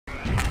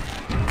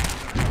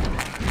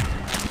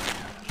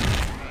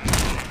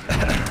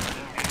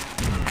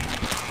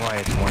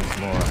quiet once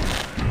more.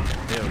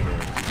 Feel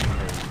good.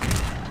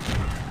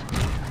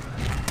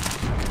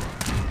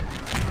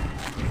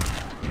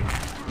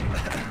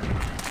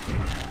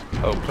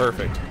 Oh,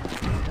 perfect.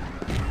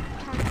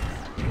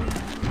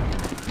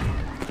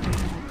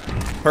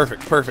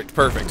 Perfect, perfect,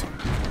 perfect.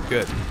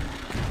 Good.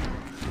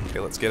 Okay,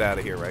 let's get out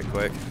of here right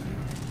quick.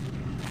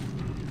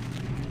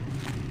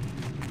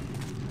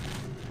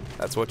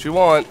 That's what you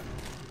want.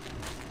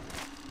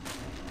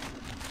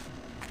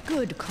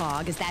 Good,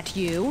 Cog. Is that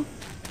you?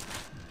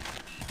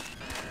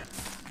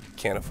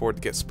 Can't afford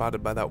to get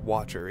spotted by that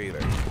watcher either.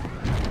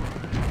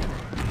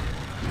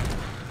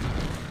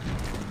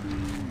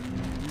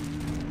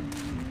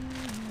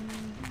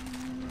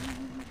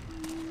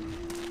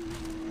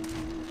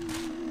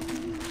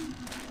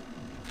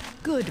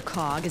 Good,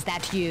 Cog. Is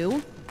that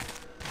you?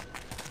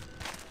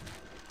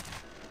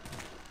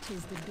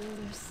 Tis the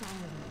builder's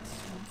silence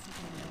once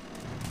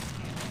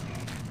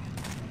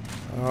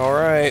again.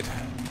 Alright.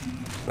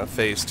 Now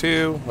phase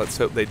 2. Let's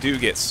hope they do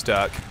get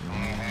stuck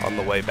on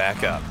the way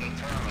back up.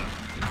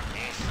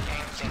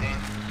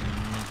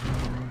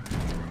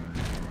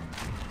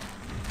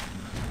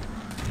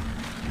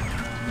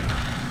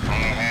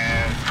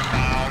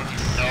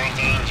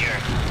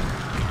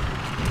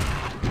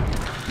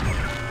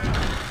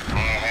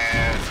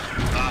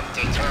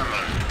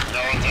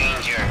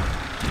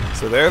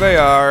 So there they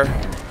are.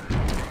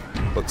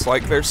 Looks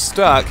like they're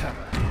stuck.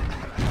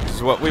 Which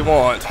is what we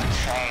want.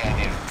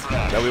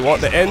 Now we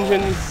want the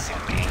engine.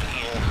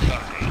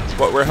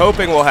 What we're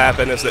hoping will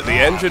happen is that the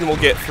engine will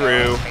get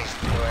through,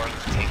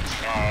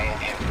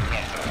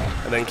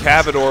 and then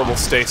Cavador will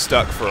stay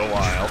stuck for a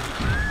while.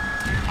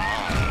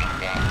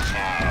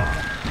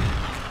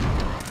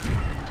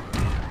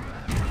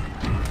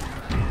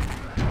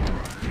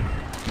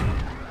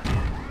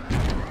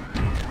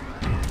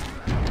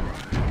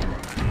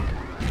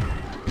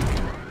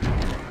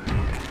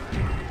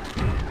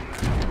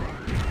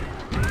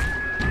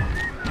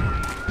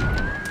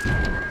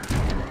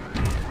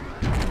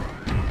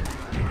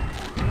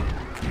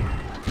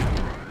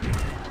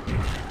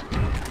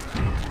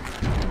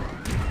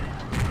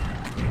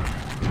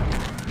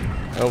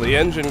 Well, the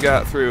engine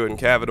got through and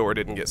Cavador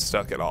didn't get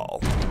stuck at all.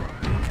 I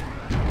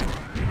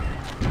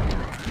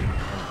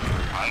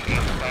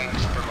give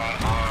thanks for my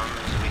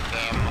arms. With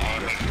them I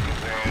make the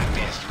world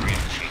best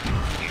rich.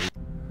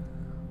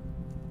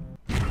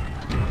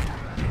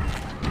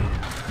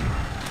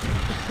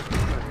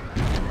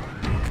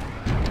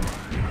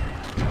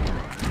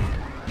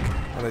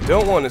 What I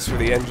don't want is for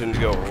the engine to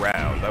go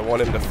around. I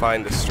want him to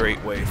find a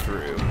straight way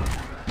through.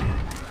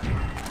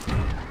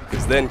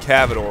 Because then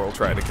Cavador will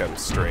try to come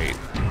straight.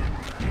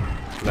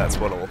 That's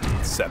what'll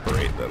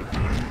separate them. I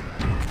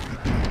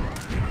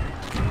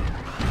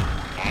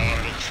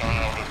am the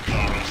child of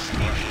Paris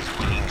and his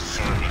willing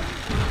servant.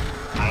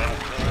 I am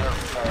clear of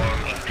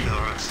form and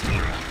pure of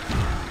spirit.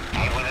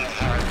 I will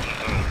inherit the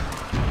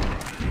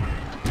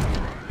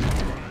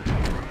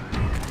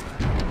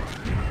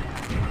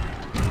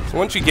earth. So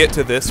once you get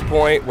to this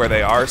point where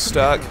they are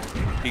stuck,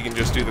 you can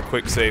just do the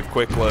quick save,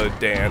 quick load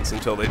dance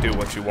until they do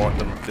what you want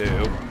them to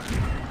do.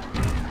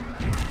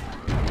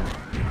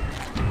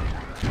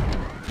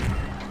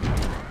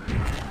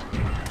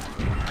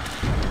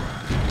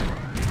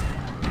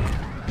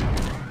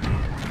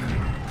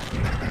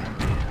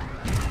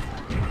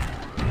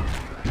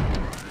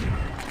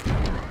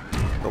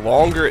 The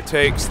longer it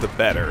takes, the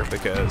better,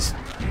 because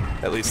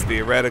at least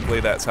theoretically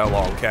that's how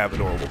long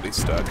Cavador will be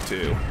stuck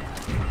too.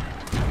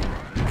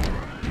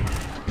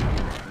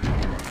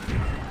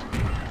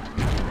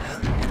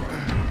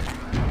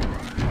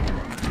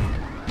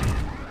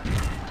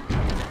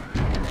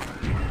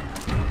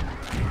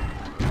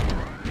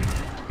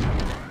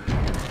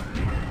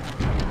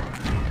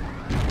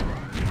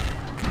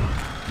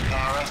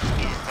 Paris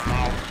is the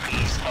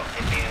mouthpiece of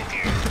the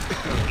builder.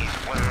 His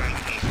word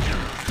is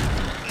truth.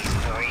 His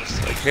grace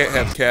I can't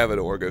have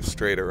Cavador go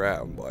straight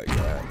around like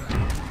that.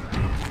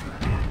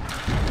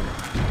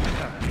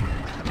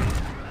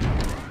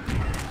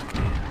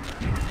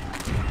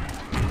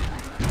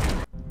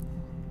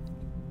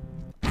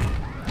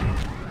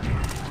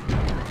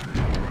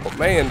 What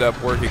may end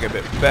up working a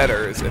bit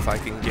better is if I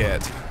can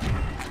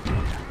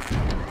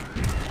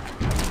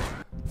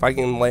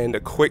land a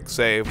quick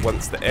save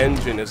once the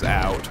engine is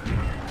out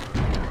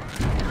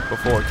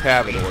before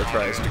Cavador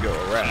tries to go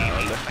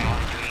around.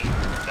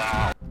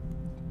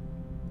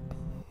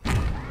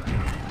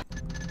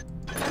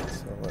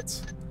 So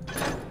let's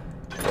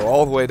go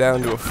all the way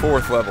down to a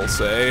 4th level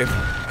save.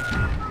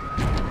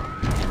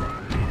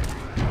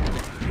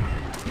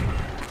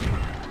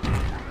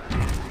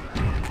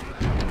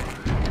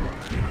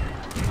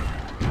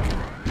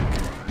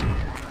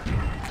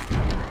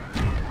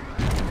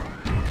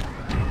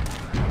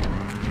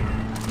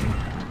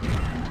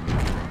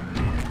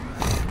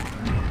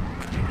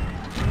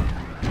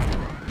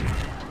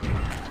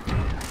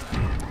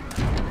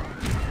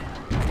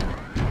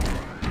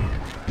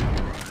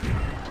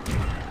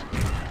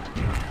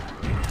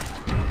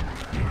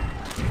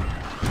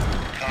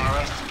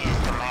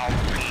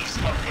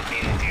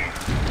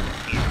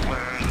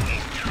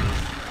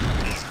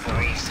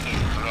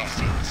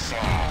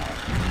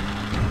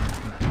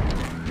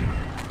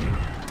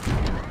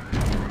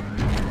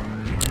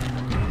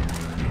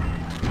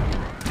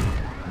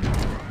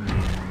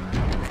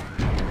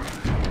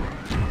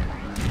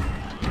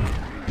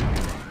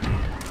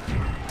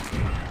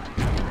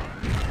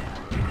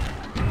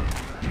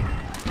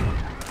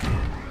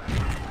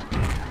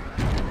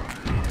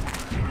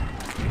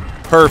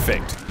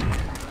 Perfect.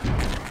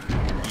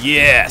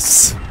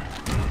 Yes!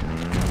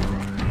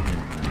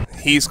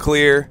 He's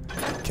clear.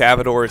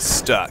 Cavador is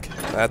stuck.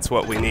 That's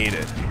what we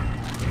needed.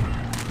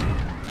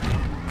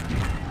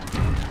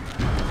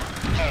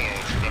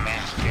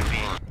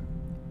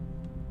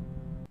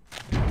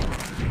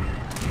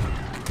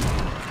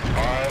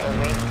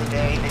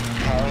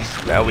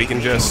 Now we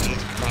can just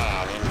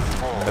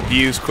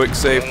abuse quick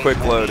save, quick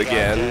load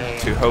again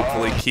to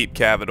hopefully keep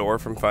Cavador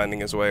from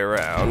finding his way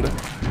around.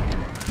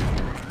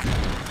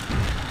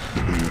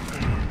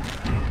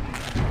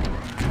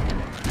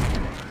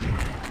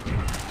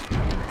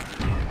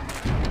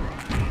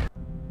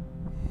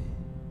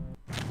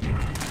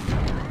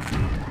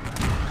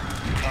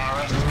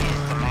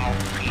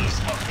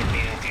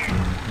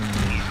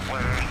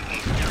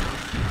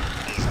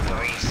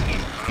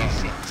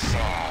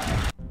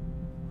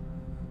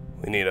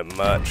 We need a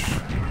much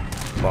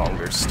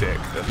longer stick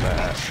than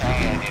that.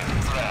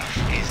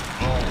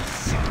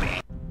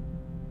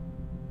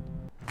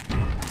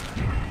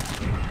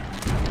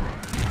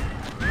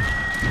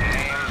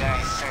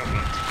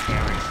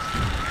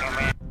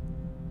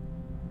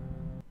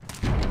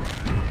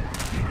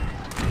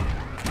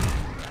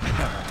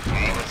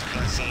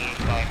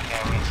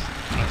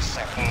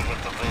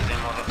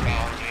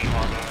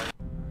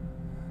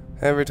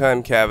 Every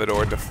time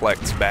Cavador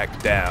deflects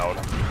back down,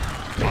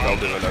 I think I'll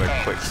do another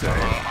quick save.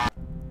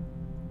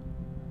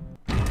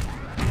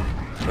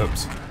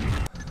 Oops.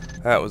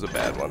 That was a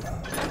bad one.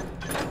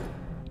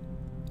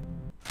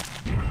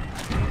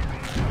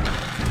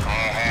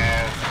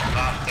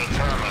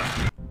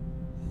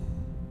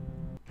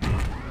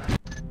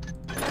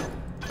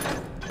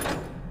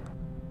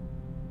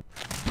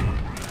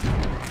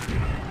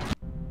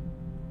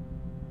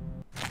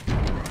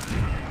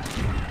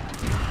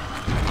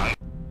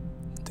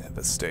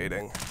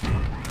 Devastating.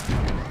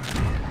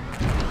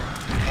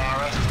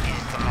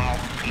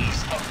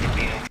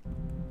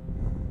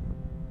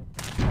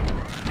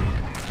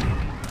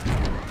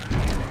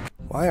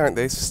 Why aren't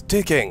they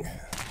sticking?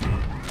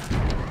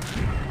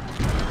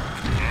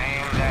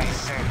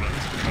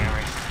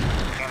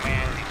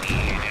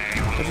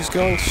 They're just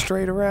going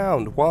straight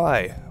around.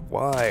 Why?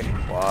 Why?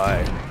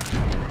 Why?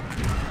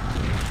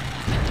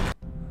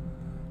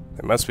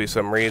 There must be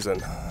some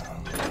reason.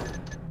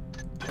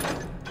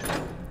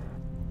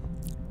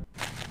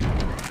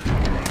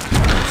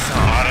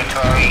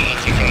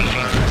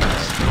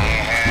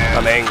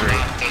 I'm angry.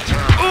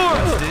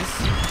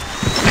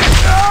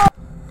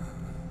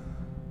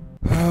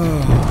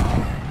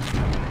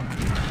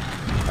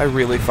 I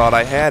really thought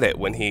I had it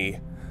when he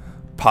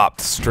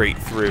popped straight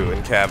through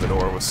and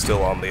Cavador was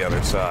still on the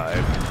other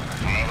side.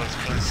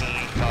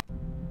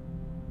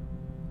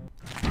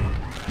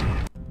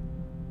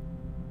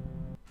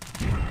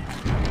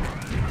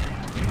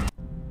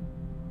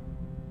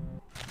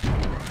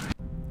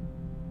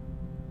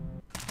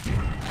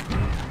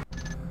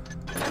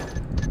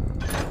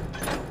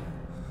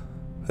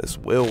 This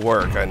will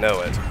work, I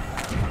know it.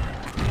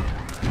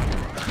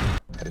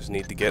 I just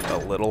need to get a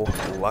little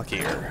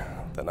luckier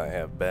than I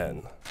have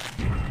been.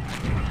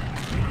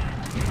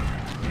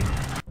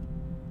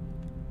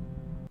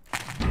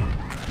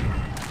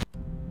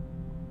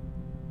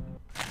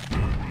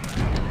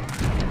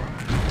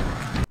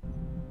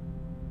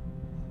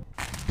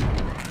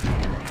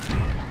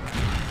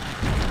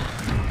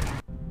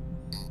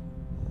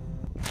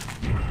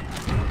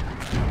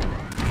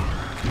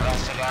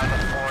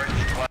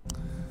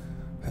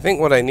 I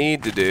think what I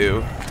need to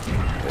do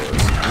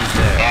is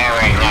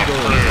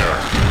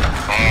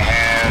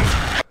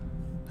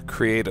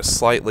create a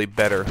slightly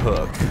better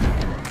hook.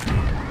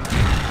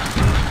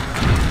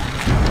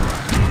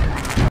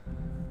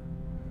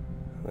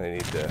 I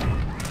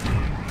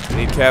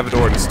need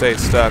Cavador to stay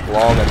stuck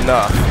long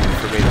enough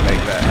for me to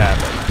make that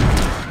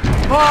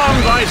happen.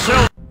 Arm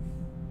thyself!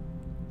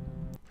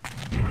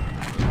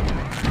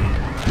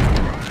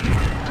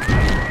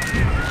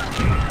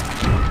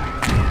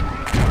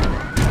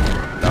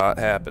 Not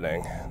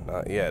happening.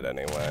 Not yet,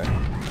 anyway.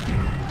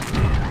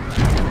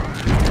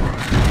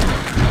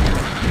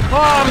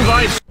 Arm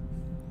thyself!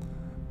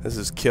 This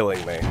is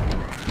killing me.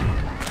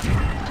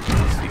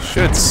 He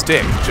should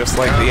stick, just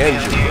like the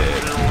engine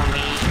did.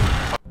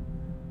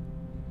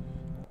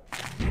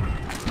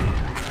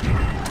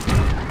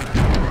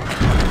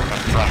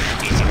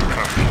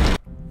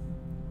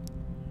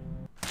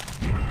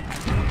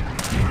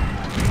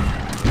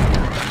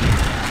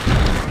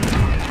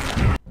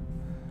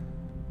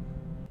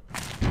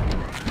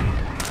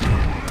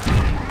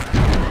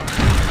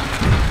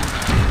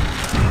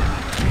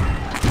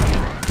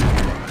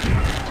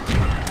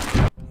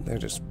 They're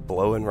just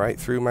blowing right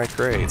through my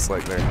crates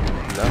like they're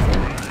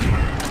nothing.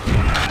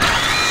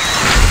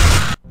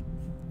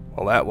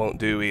 Well, that won't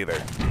do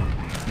either.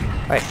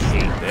 I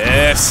hate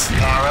this.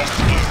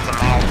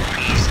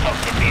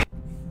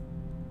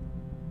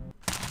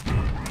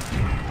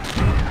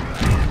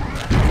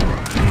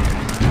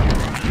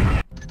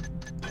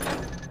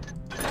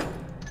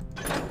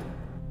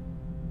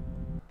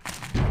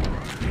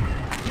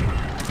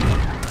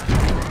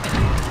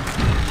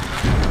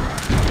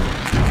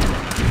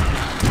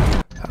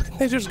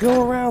 they just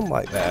go around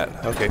like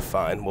that? Okay,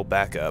 fine. We'll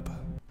back up.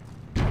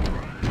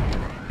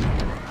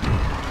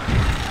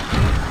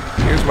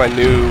 Here's my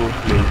new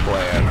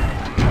plan.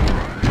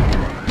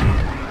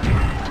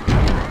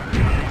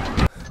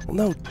 Well,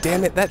 no,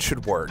 damn it, that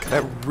should work.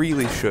 That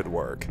really should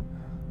work.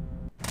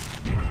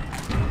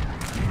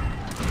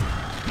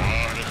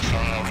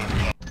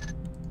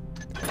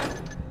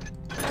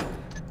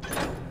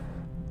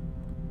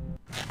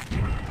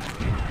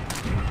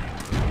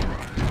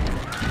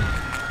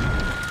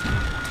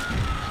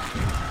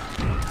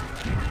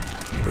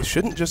 They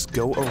shouldn't just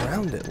go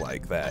around it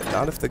like that.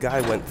 Not if the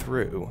guy went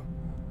through.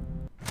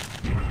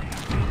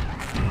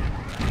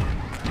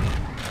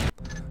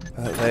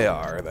 They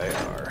are.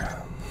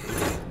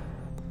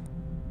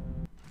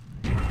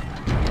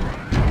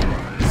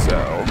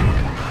 So.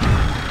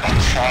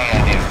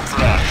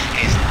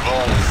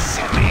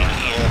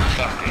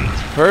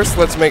 First,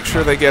 let's make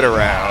sure they get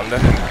around.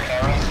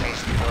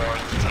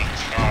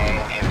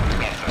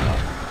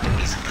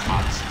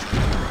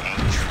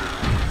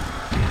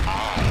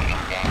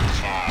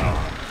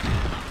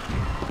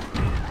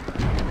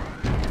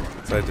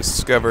 So I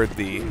discovered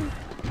the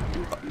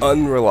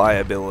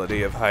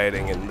unreliability of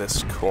hiding in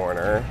this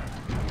corner.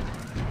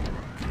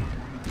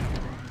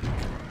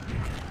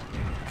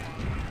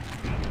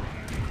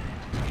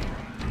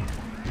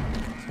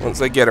 Once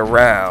they get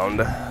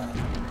around,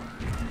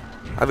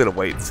 I'm gonna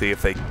wait and see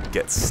if they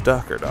get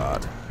stuck or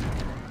not.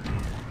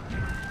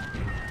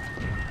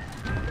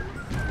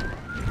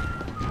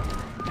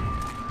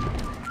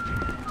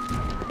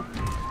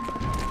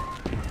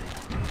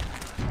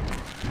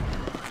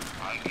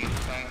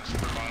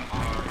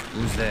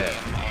 Who's there?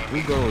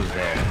 Who goes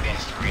there?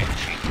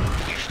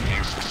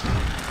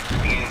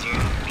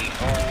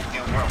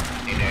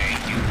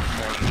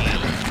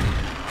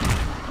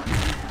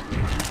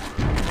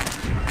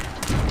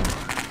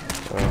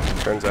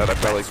 Turns out I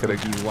probably could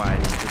have. Be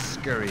wise to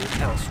scurry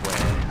elsewhere.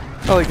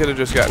 Probably could have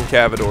just gotten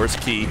Cavador's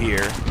key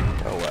here.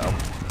 Oh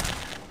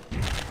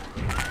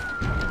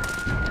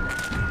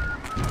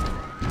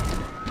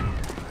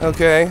well.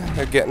 Okay,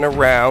 they're getting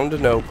around,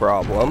 no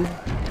problem.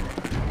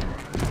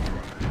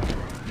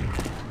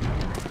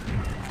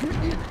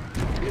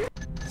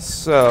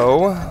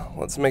 So,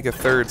 let's make a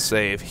third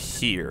save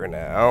here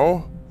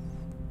now.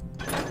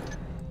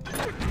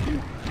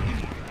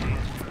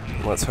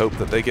 Let's hope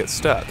that they get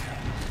stuck.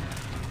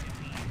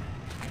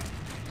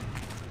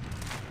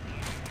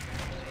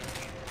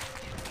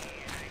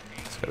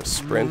 Just gotta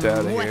sprint out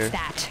of here. What's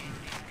that?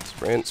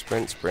 Sprint,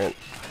 sprint, sprint.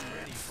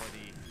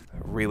 I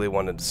really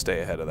wanted to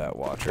stay ahead of that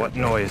watcher. What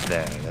noise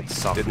there? That's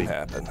softly. Didn't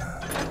happen.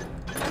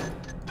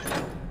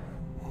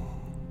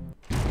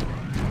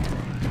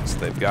 So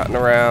they've gotten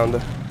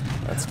around.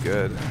 That's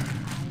good.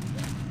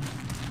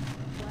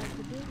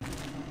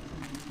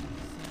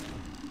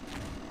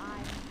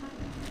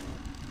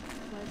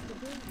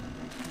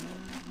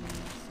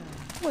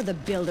 For the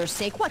builder's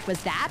sake, what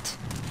was that?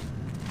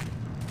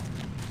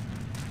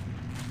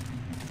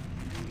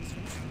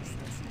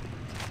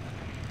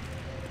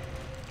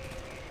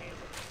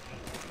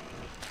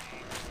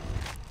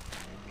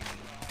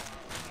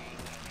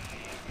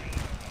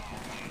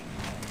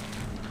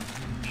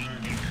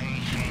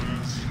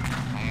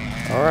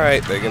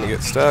 Alright, they're gonna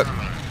get stuck.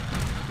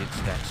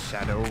 It's that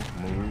shadow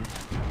move.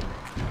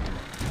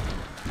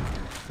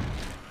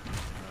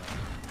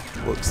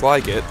 Looks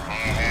like it.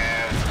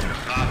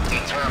 Not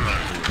determined.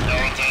 No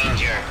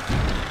danger.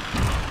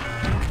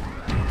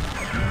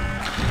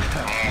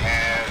 I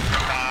have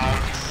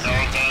found no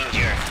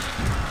danger.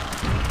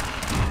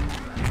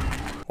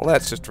 Well,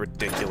 that's just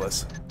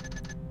ridiculous.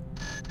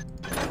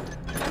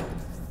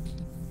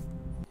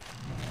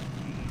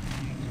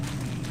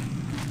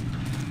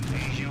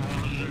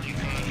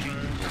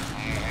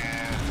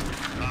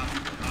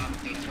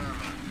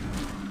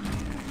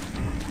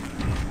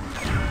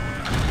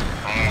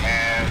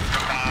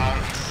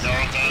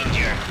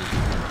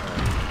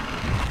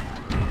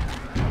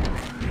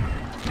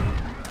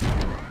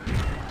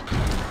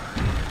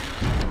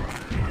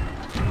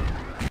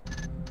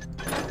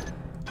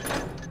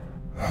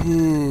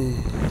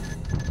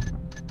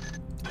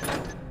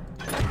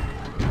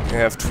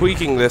 Yeah, if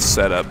tweaking this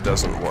setup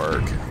doesn't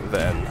work,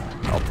 then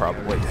I'll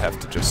probably have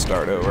to just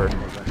start over.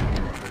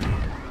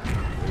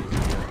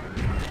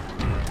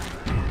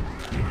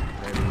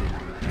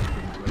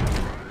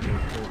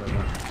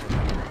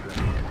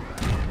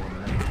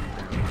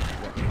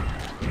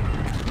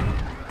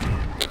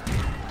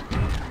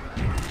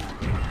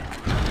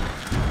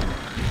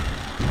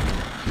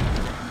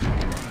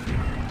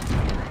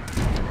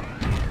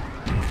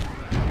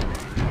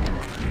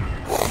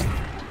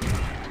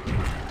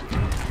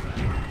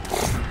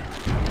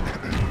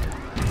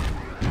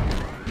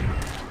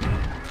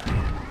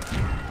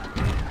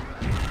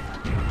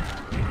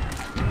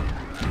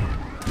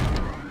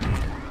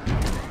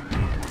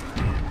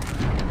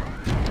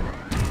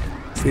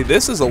 See,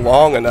 this is a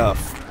long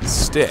enough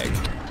stick.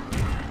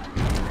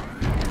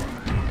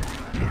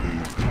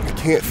 I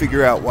can't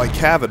figure out why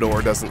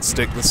Cavador doesn't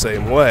stick the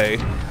same way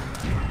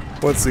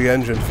once the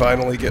engine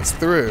finally gets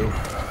through.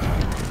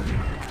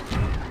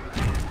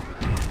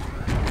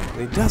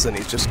 he doesn't.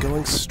 He's just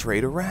going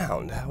straight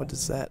around. How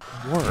does that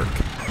work?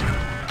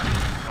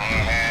 I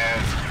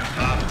have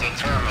not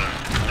determined.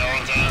 No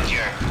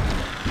danger.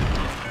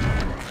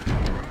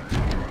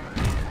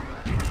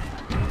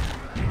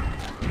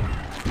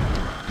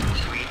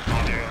 Sweet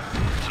mother,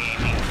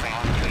 Jamie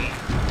Foundry,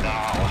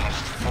 thou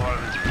hast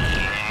formed me,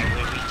 and I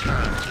will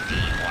return to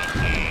thee one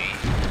day.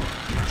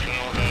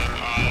 Till then,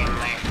 I am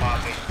my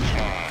father's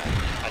child,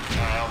 a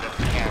child of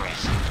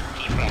Paris.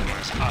 He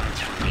beckons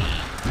unto me.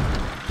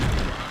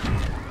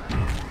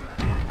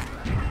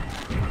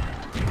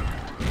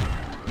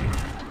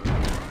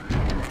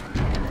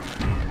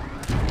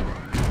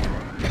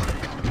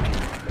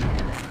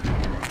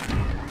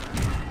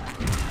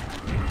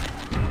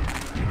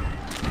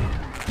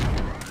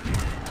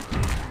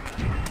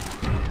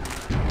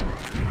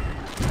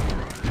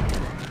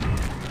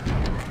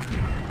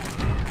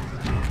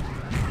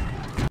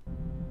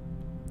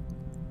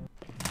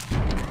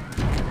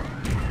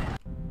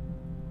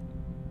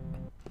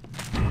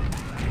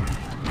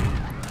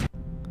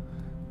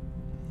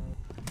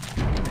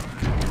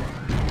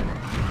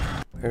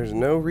 There's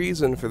no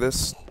reason for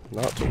this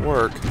not to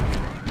work.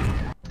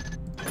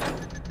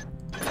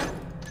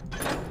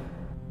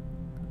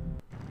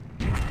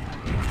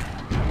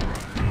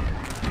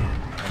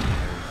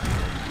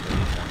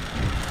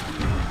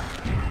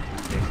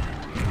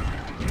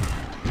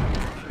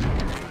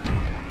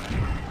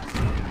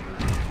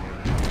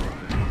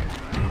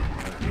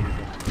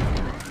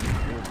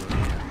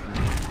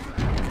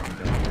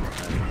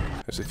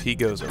 Because if he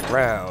goes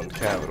around,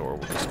 Cavador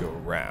will just go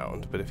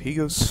around. But if he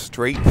goes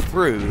straight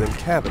through, then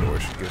Cavador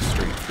should go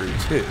straight through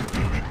too.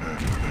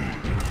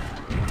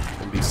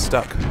 And be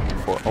stuck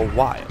for a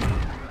while.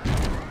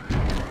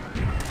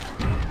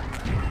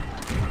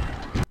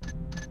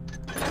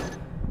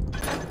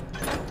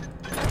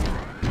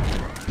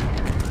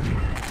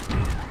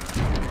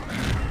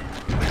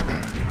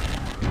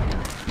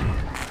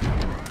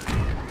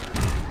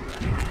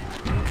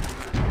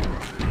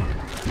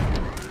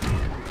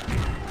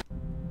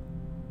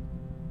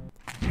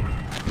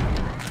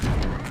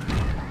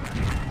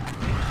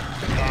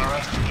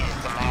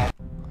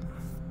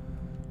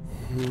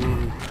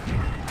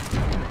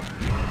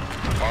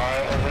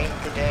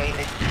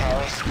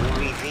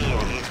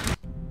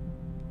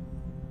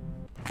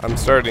 I'm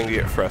starting to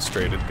get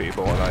frustrated,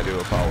 people, and I do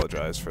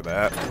apologize for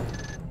that.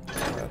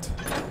 But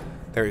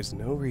there is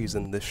no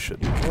reason this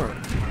shouldn't work.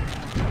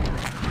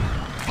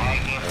 I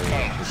give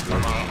thanks for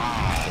my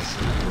eyes.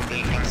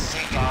 They can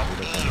seek out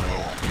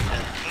evil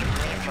and keep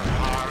me from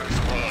harm's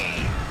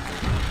way.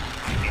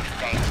 I give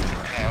thanks to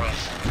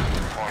Paris,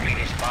 for it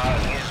is by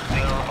his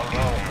will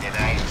alone that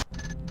I...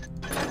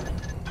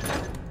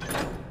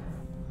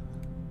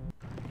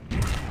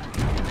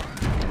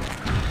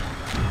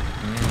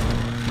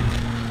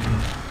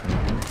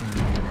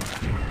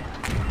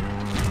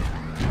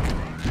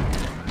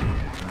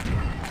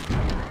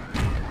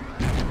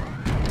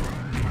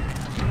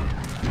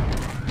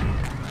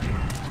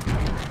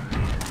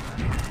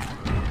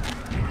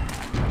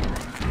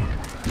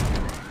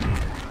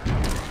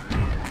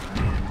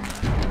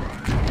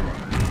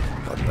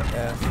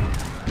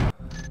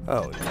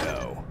 Oh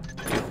no,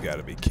 you've got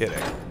to be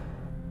kidding.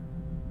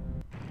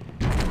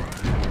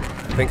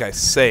 I think I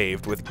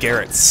saved with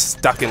Garrett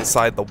stuck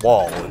inside the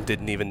wall and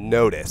didn't even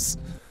notice.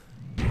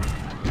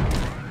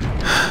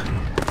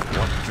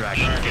 What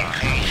dragon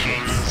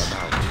Indications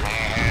I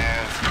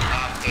have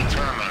not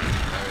determined.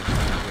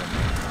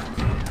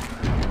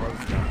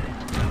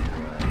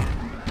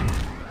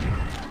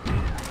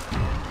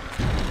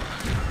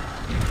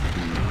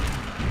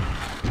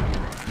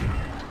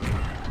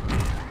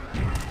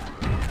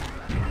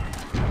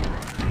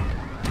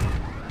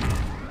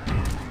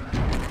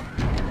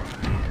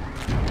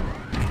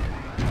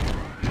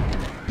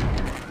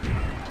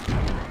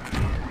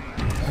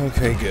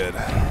 Okay, good.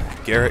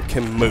 Garrett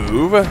can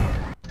move. I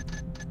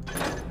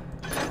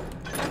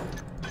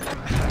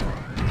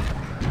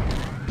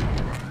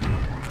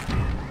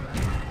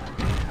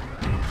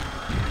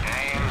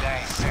am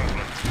thy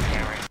servant,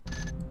 Paris.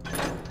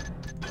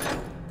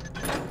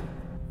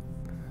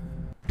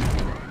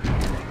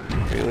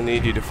 Really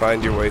need you to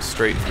find your way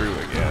straight through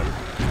again.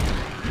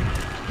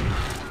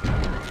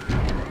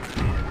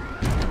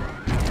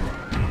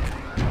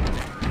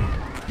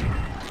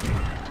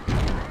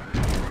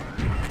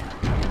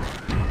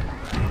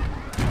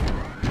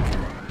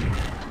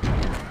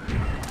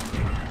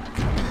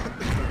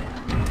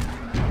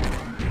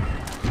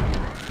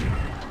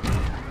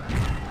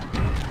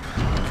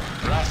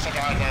 Blessed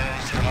are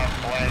those who have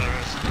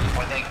bladders,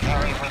 for they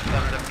carry with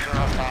them the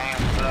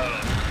purifying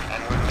flame,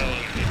 and were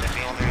made in the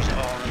builder's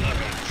own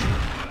image.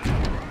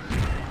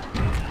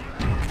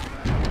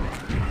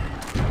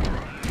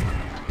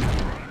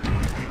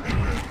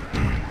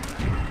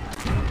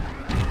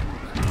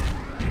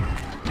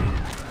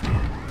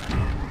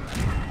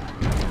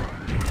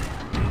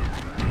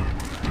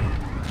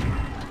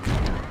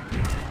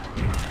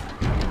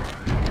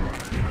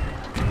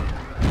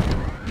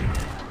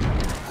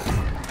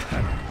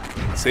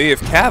 See,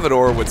 if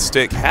Cavador would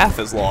stick half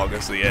as long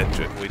as the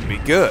engine, we'd be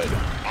good.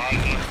 I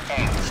give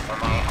thanks for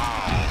my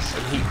eyes.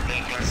 They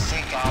can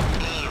seek out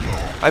evil.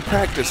 I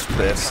practiced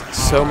this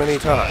so many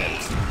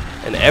times,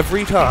 and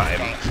every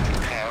time,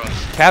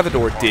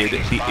 Cavador did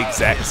the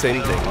exact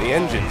same thing the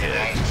engine did.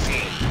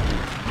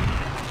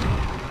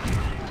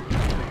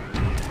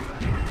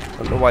 I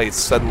don't know why he's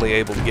suddenly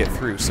able to get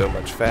through so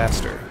much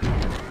faster.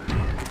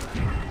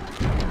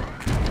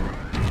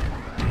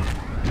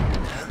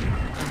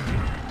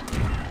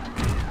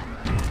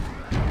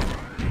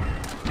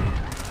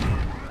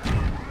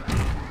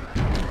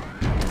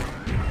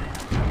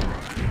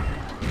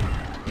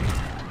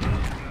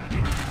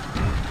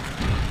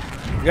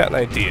 I've got an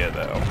idea,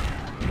 though.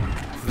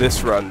 If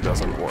this run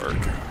doesn't work.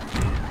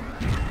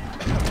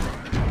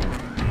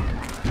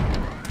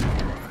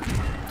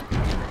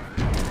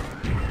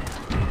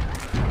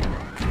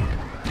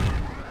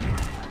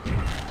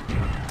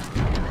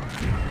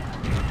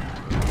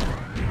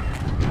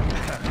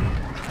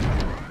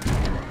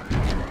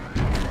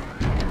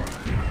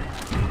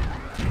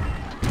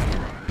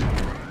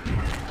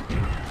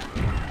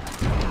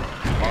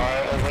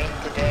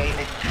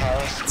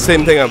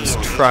 Same thing I was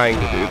trying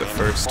to do the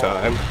first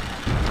time.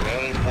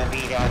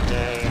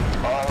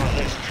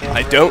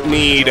 I don't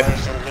need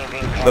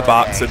the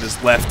box at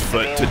his left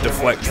foot to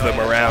deflect them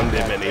around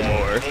him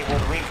anymore.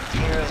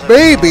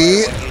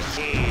 Maybe,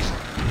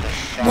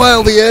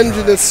 while the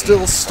engine is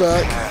still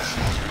stuck,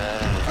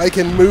 I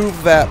can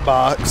move that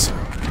box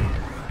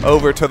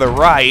over to the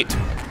right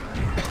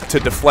to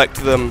deflect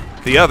them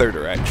the other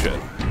direction.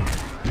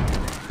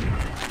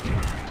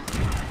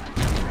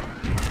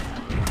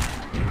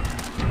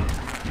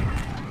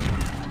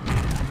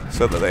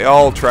 So that they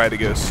all try to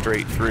go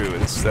straight through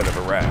instead of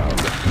around.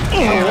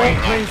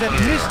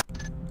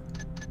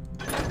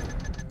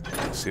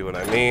 See what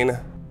I mean?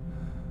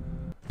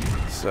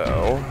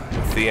 So,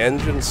 with the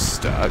engine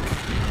stuck,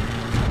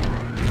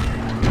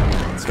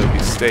 let's hope he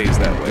stays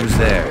that way. Who's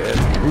there?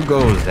 Who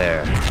goes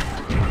there?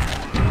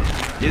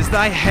 Is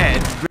thy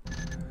head?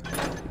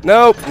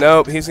 Nope,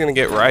 nope, he's gonna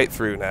get right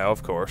through now,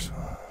 of course.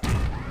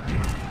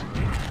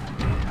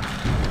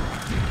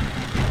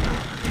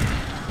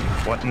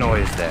 What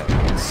noise there?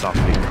 It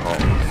softly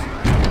calls.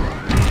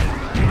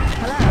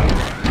 Hello?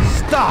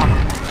 Stop!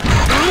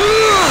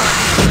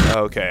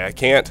 Okay, I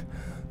can't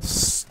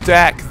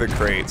stack the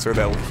crates or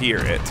they'll hear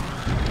it.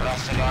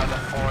 Blessed are the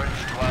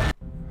forged ones.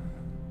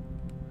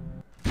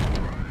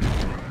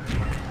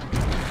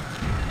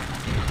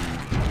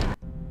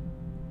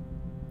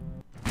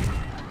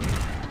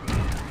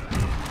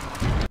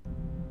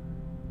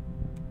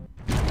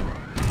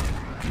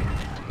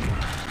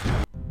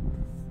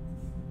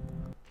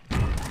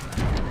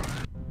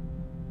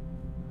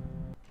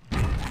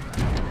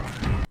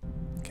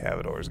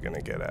 Cavador's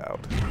gonna get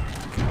out.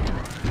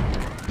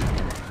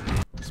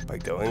 Just by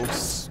going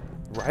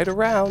right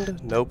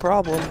around, no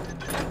problem.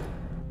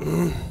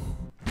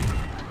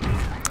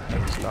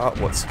 That's not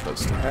what's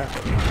supposed to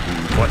happen.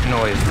 What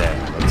noise there?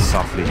 That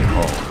softly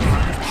calls.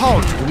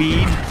 Halt,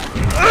 weed!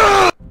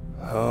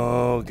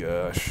 Oh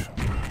gosh.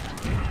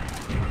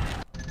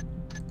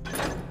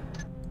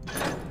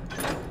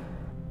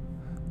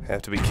 I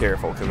have to be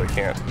careful because I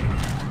can't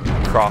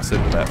cross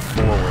into that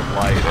forward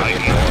light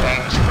anymore.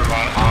 Thanks for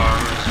my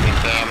arms.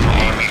 With them, I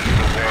make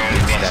the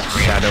world That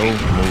shadow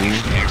move.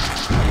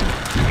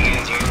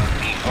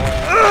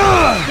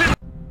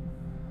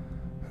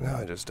 No,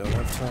 I just don't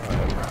have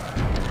time.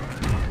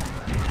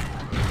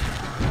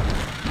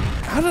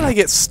 How did I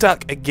get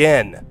stuck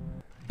again?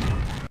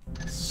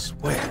 I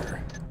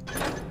swear.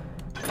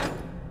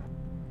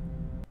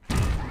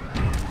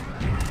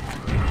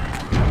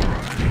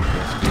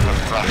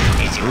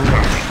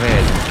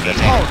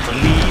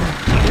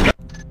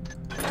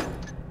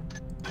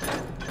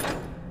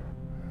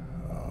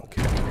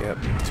 Okay, yep.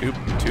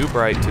 Too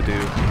bright to do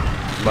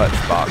much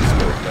box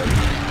movement.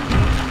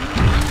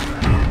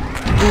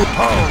 Too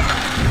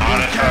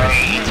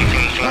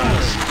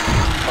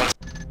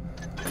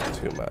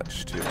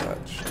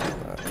much.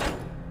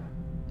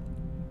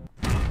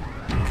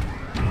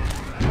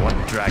 What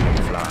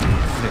dragonfly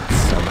flicks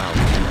some out?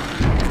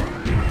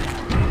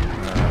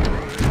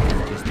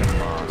 Just a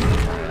moth in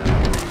my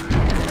eyes.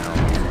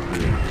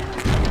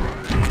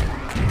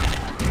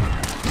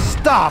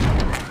 Stop!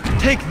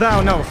 Take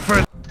thou no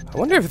further. I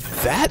wonder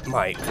if that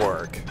might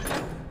work.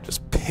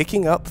 Just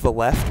picking up the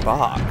left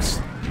box.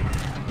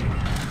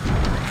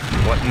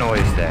 What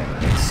noise then?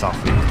 It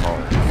softly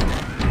calls.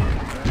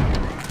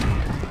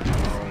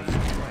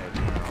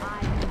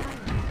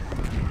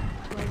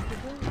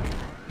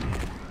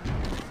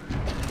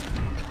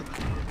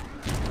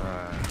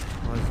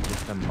 Was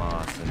just a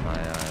moth in my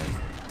eyes.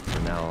 For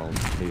now, all's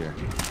clear.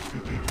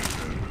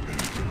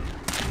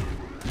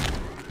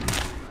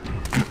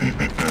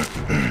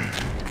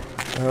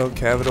 Oh,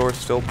 Cavador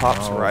still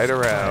pops right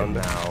around.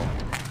 Now.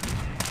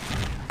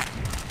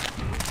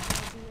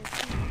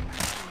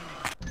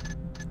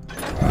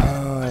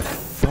 I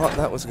thought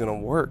that was gonna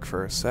work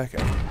for a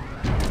second.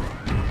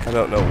 I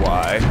don't know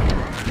why.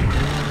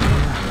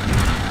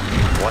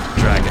 What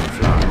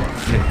dragonfly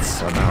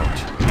fits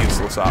about.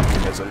 Useless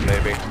optimism,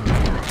 maybe.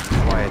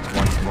 Quiet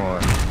once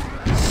more.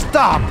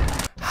 Stop!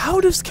 How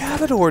does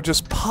Cavador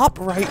just pop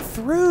right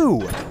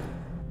through?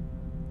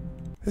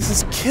 This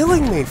is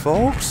killing me,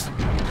 folks.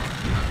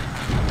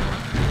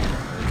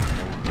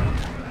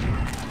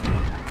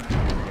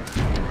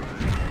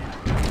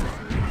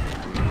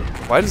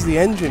 Why does the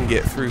engine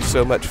get through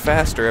so much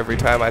faster every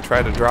time I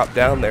try to drop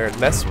down there and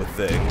mess with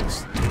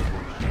things?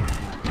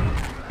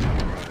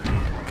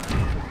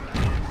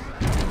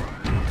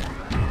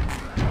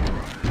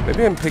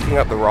 Maybe I'm picking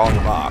up the wrong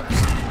box.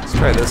 Let's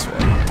try this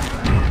one.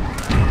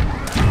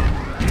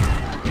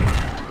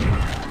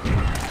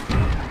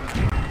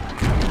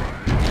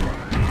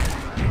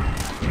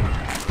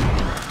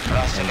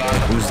 And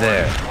who's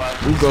there?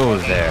 Who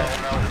goes there?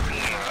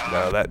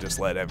 No, that just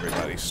led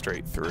everybody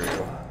straight through.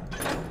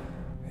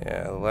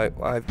 Yeah,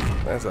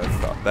 as I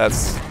thought.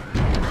 That's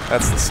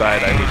the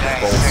side I need to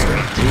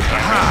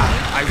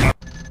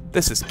bolster.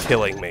 This is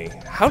killing me.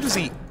 How does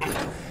he...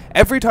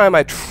 Every time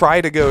I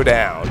try to go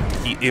down,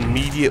 he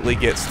immediately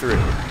gets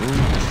through.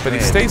 But he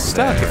stays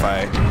stuck if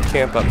I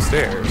camp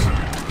upstairs.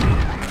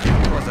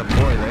 It was a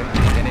boiler,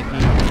 and it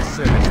needed to be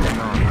serviced and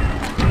on.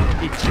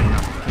 It should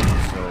not be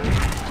so.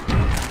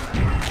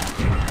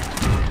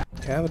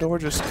 Cavador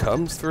just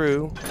comes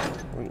through.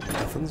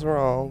 Nothing's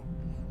wrong.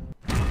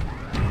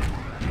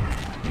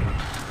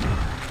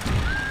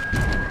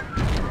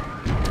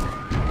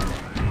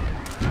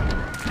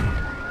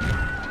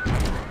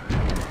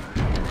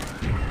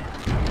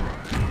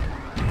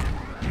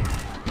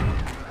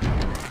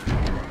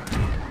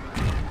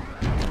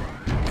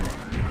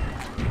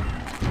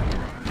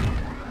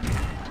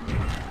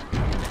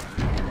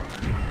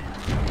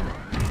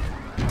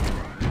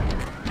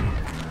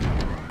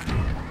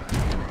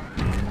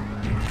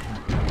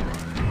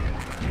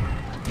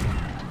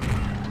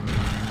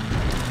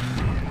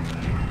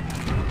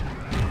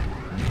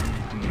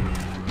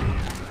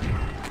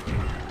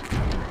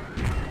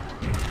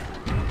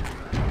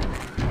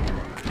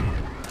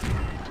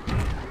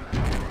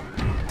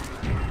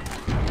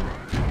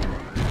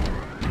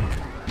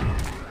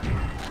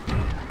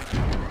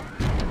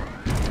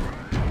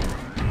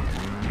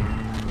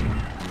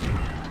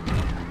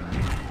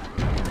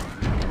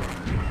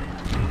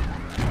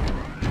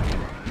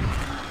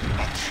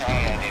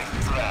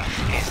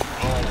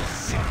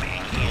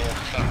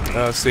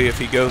 See, if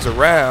he goes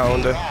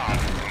around,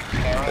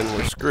 then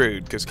we're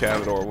screwed, because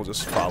Cavador will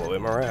just follow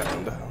him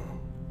around.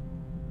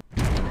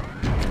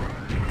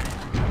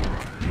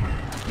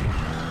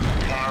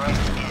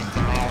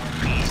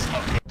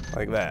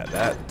 Like that.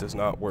 That does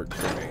not work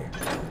for me.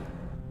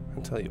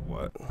 I'll tell you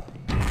what.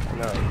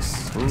 No,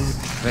 it's Who's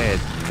fed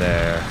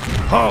there?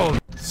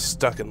 Hold!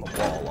 Stuck in the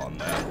wall on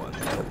that one.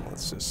 Then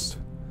let's just...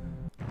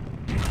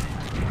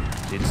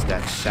 Did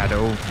that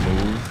shadow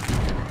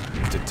move?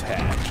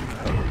 detach and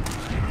hope.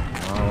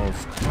 Oh,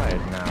 it's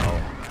quiet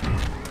now.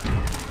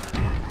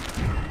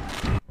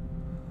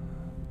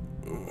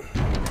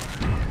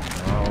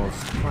 Oh,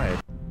 it's quiet.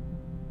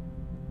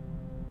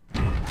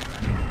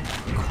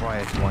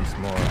 Quiet once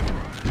more.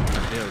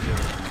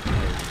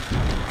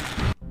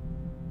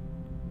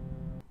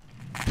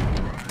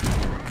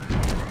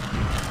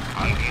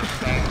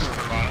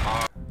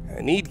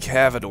 I need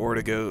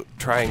Cavador to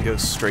try and go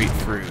straight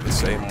through the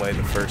same way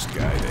the first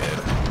guy did.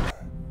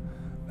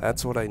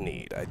 That's what I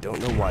need. I don't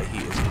know why he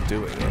isn't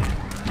doing it.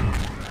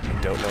 I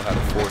don't know how to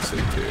force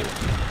him to.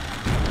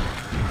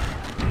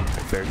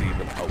 If there's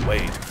even a way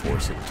to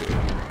force him to.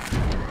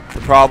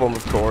 The problem,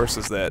 of course,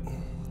 is that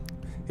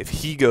if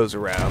he goes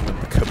around, then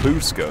the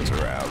caboose goes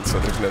around, so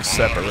there's no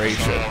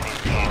separation.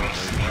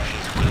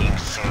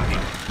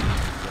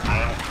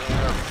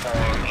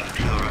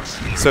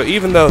 So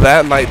even though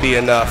that might be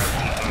enough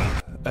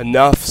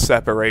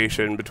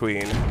separation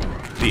between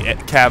the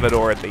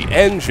Cavador and the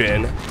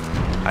engine,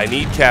 I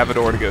need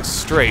Cavador to go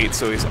straight,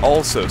 so he's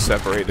also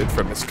separated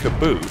from his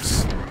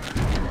caboose.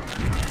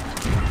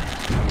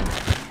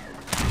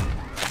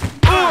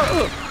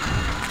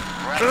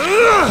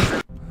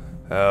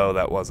 Oh,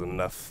 that wasn't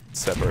enough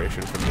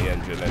separation from the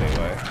engine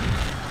anyway.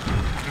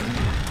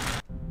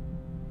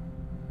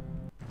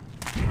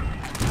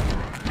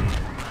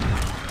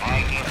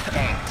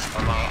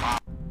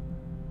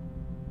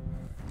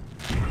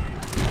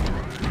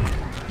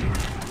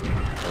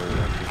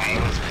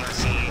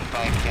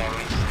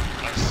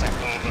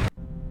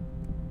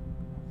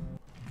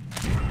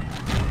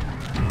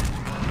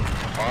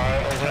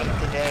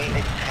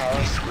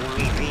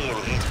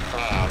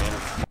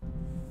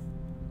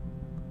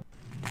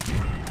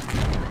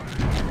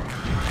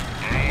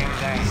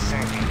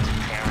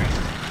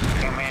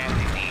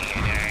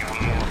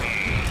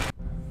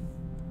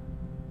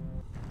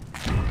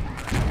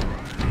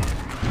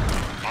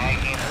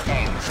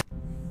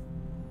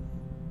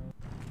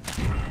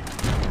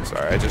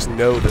 Sorry, I just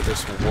know that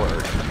this will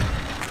work.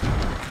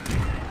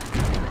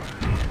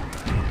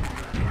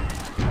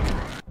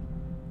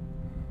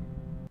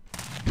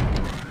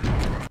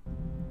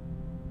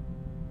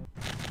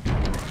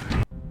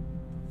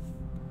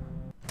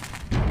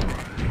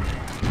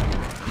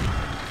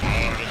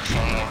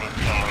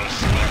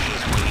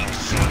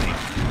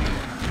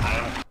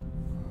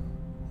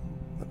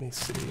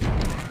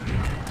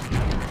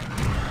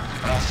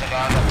 Rested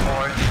on the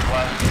porch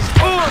was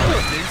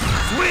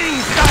Swing!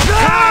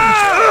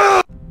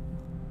 Stop!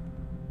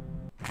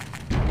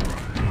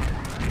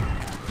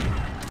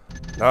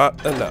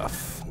 Not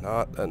enough.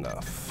 Not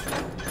enough.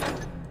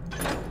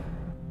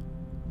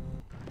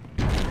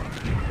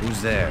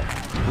 Who's there?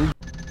 Who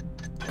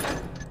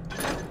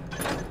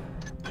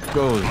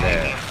goes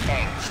there?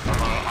 thanks for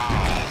my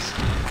eyes.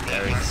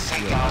 There is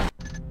Sick your out.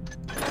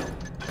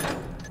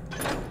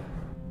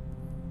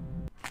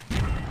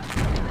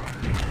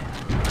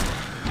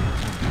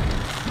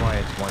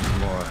 quiet once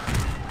more.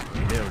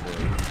 Builder,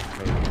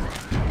 please.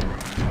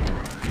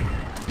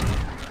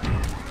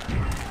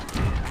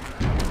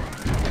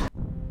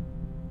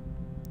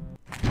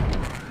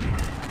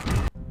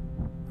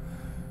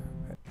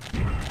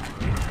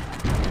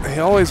 He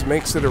always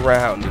makes it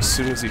around as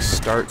soon as he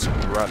starts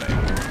running.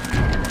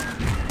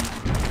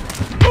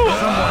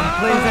 Someone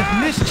plays at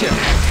mischief.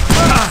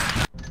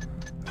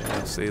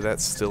 See,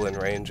 that's still in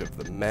range of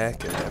the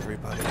mech and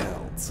everybody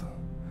else.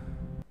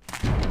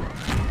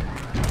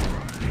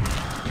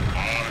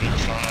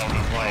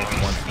 Quiet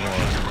once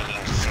more.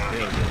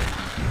 Builder.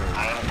 I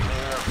am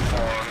clear of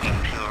form and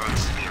pure of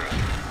spirit.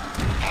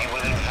 I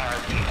will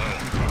inherit the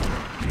earth.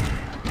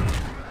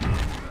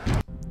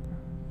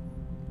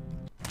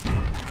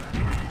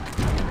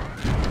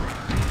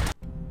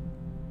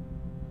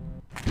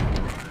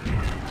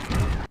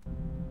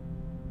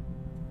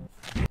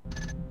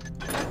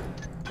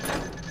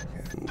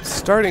 I'm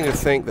starting to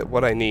think that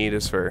what I need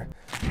is for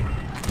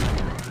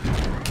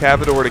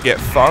Cavador to get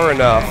far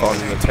enough on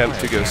an attempt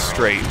to go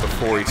straight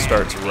before he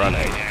starts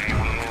running.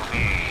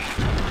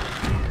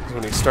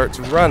 When he starts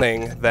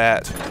running,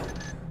 that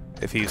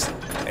if he's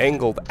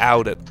angled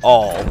out at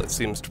all, it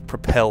seems to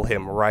propel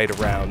him right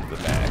around the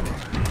neck.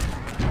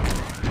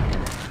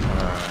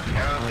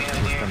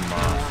 Just a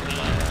moth in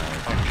my eye.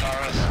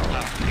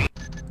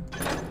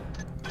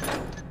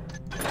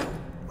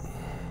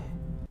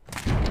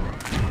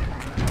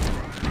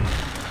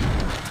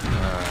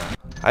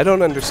 I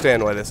don't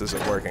understand why this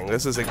isn't working.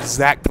 This is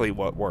exactly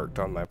what worked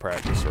on my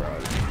practice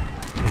run.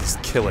 This is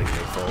killing me,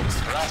 folks.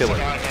 Killing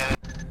me.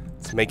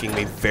 It's making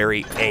me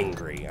very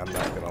angry, I'm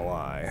not gonna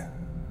lie.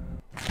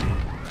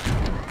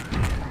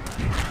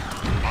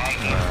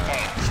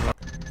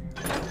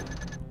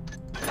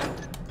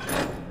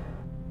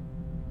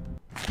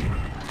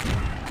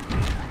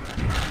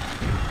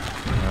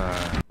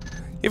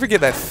 You ever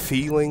get that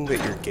feeling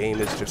that your game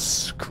is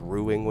just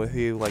screwing with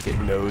you, like it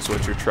knows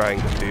what you're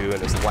trying to do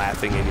and is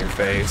laughing in your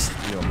face?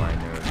 Feel my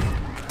nerves.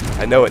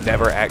 I know it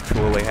never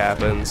actually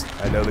happens.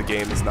 I know the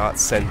game is not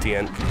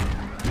sentient.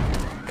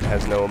 It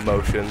has no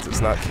emotions.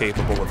 It's not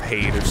capable of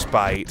hate or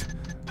spite.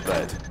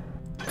 But,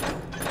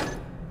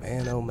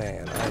 man, oh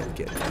man, I am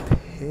getting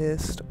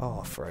pissed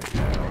off right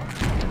now.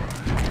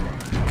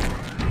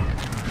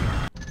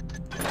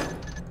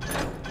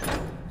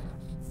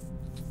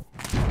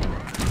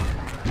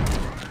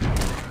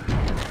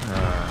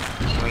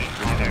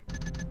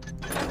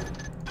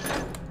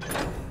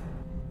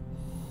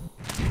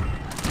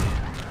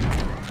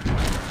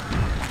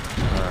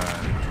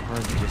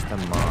 Just a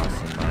moss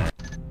in my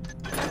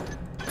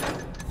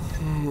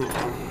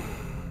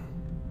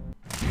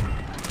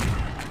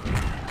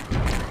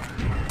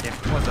If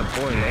it was a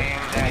boiler,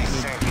 then it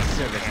needs to be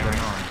serviced or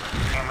not.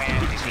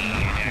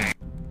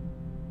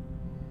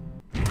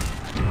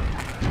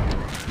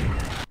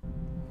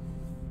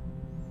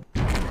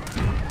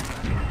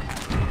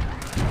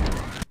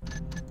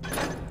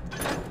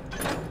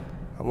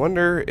 I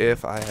wonder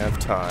if I have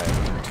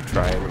time to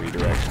try and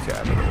redirect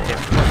Cavador.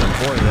 If it was a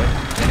boiler,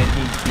 then it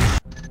needs to be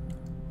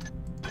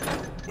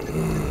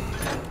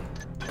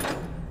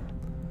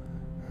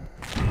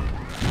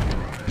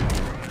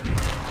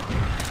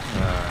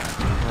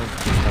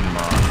just a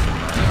moss in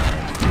my eye.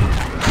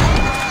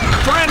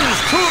 Friends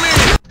to me!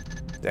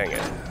 Dang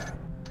it.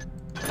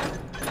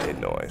 Made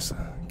noise.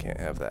 Can't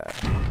have that.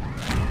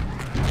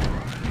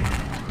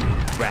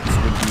 Rats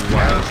would be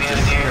wild to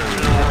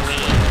scurry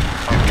elsewhere.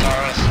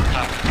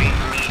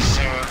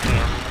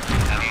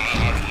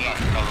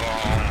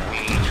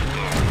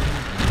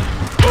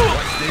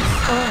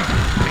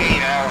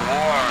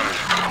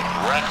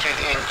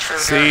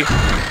 See? You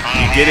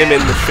get him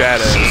in the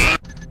shadows,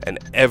 and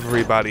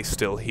everybody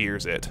still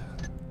hears it.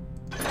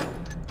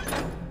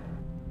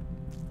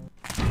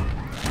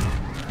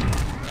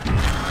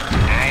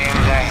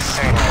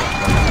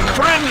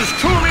 Friends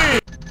to me!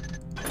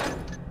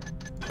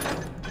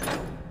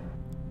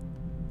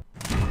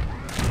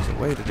 There's a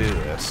way to do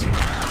this. I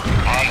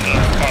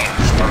give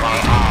thanks for my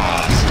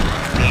eyes.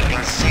 They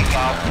can seek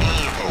out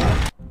evil.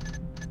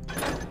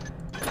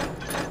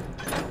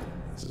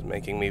 This is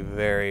making me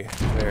very,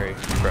 very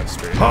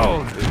frustrated.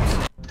 Hold.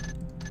 Oops.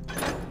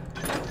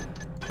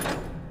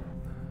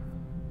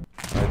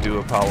 I do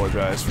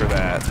apologize for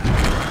that.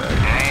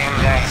 I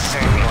am thy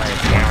servant,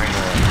 Karen.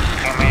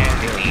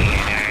 Command me,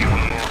 and I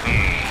will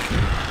obey.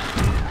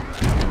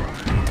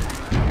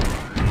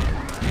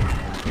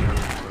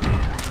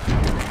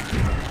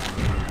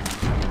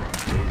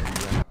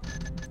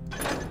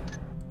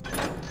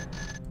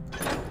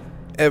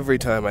 every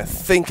time I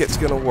think it's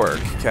gonna work,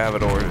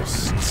 Cavador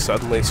just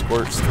suddenly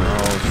squirts through.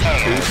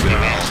 Hey, Too Mr. soon.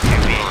 Master.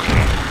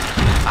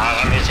 I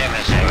am his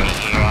emissary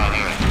here on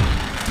Earth.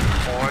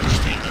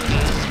 Forged in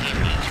his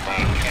image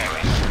by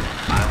Paris,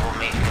 I will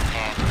make the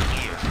path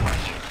clear for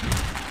you.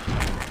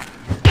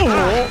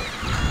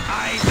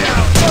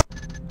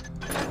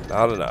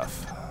 Not enough.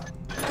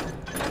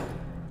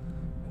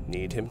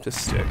 Need him to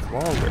stick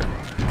longer.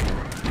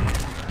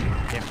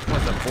 It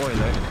was a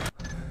boiler.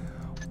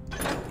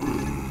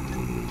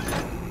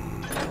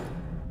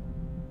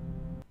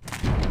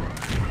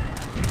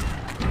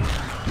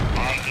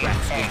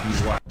 Rats will be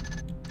What?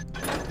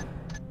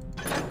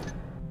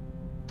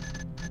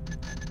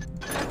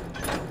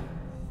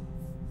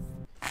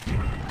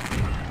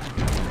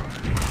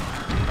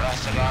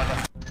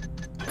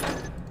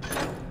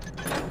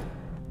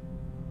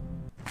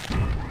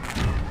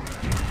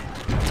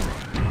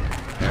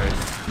 Paris,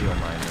 steal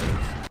my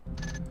nerves.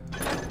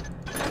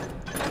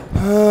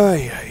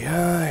 Ay, ay,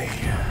 ay.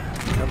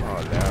 Come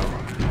on now.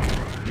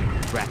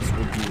 Rats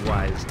would be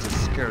wise to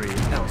scurry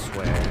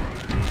elsewhere.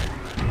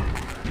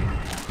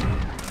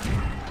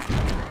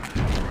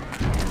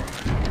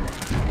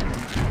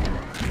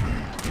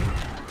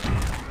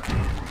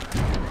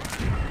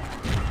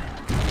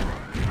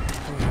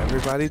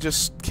 Everybody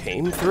just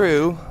came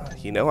through.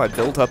 You know, I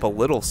built up a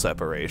little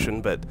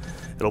separation, but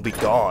it'll be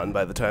gone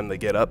by the time they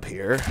get up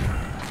here.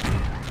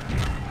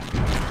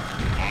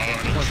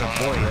 It was a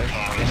boiler.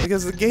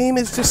 Because the game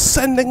is just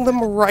sending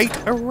them right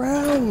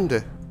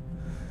around.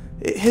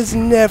 It has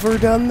never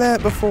done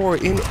that before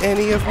in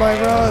any of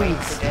my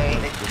runs. today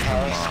that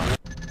Paris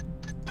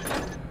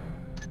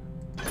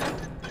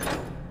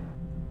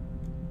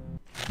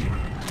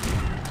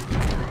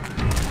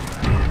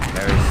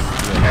Paris,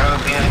 steal no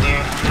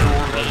builder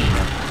fool me,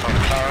 for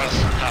Paris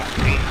hath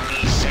bid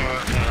me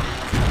serve him,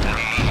 and I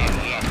have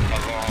yet a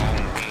long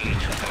way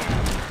to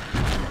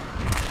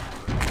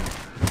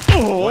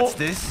go. What's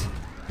this?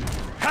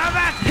 Have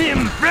at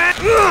him, friend!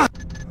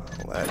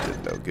 Well, that did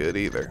no good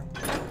either.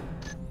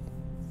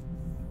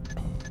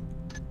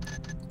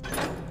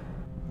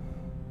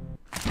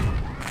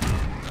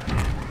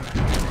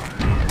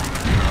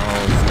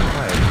 Oh, it's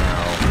quiet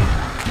now.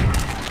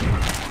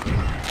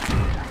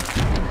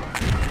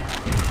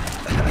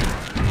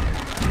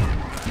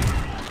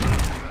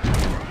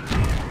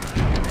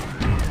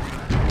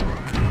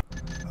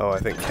 Oh, I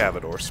think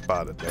Cavador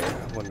spotted me.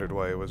 I wondered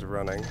why he was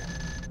running.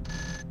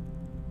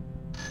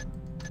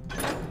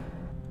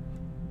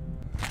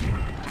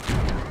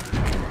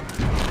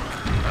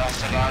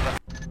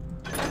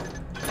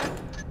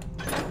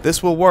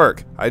 This will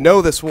work. I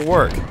know this will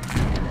work.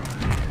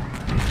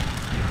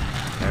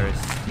 Paris,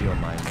 steal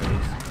my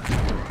nerves.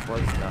 It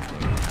was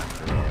nothing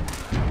after all.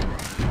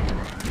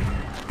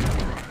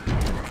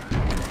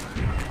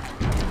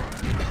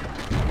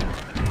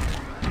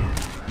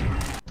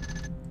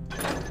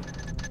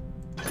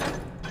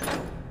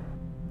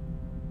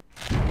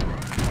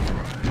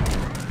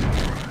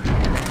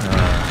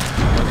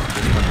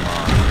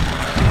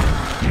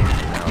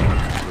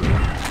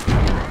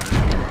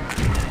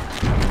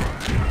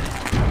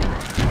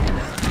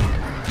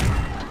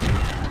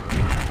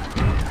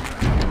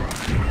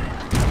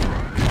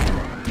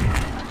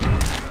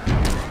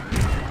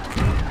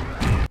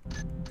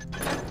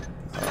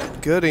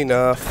 Good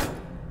enough.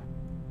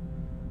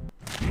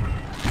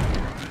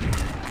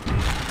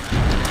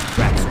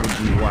 Rats would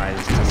be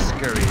wise to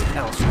scurry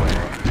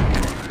elsewhere.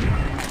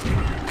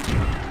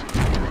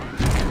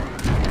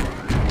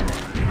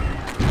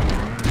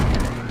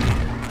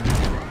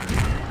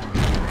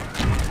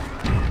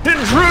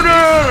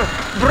 Intruder!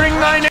 Bring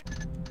thine...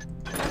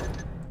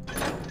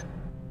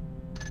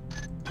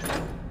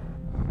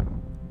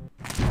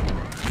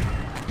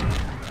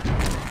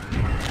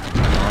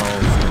 Oh,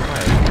 it's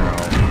quiet now.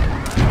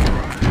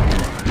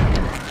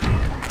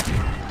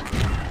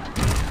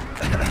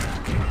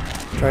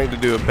 Trying to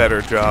do a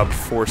better job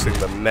forcing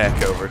the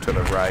mech over to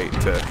the right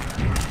to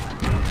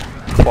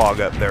clog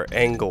up their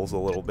angles a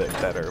little bit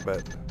better,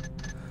 but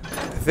I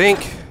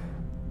think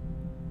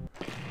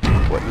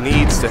what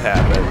needs to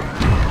happen,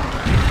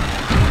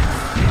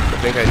 I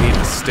think I need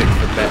to stick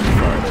the mech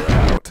farther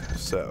out,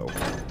 so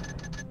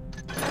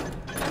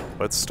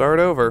let's start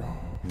over.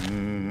 I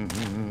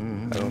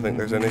don't think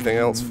there's anything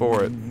else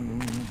for it.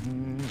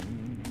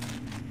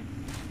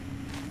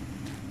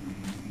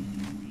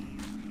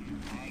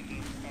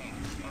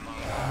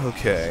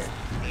 Okay.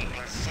 They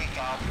can seek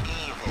out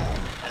evil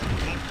and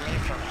keep me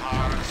from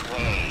harm's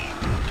way.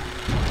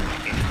 I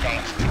give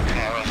thanks to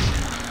Paris,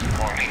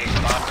 for it is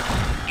not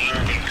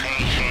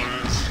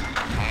indications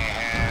I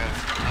have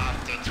not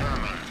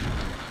determined.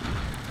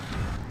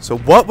 So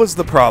what was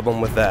the problem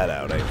with that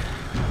outing?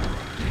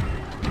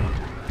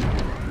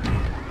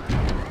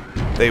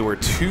 They were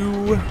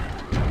too...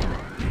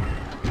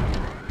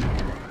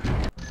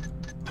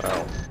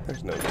 Well,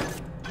 there's no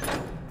need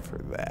for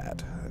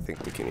that. I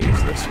think we can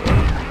use this one.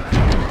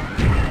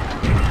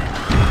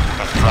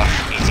 The flesh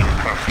is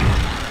imperfect.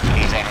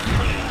 It is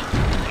unclean.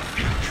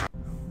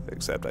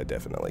 Except I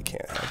definitely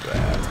can't have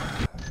that.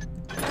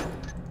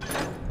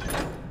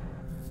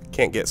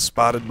 Can't get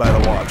spotted by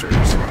the watchers.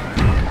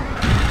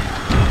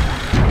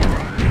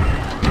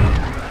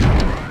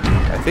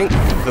 I think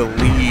the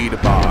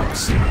lead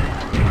box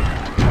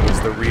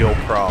was the real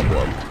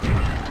problem.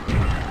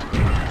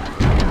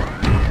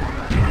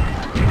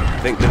 I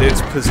think that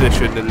it's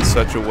positioned in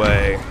such a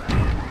way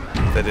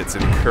that it's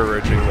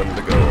encouraging them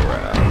to go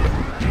around.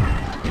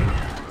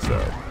 So,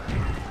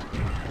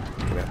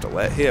 gonna have to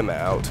let him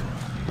out,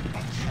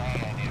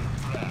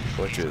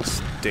 which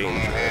is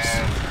dangerous.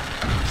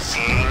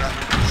 Seeing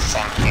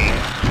something.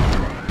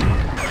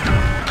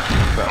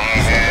 But I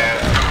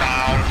have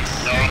found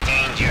no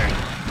danger.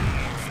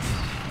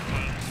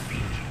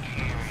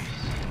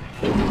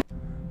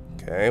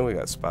 okay, we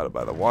got spotted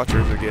by the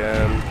watchers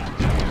again.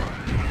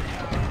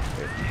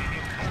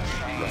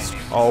 Must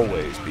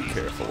always be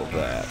careful of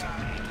that.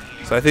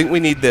 So I think we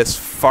need this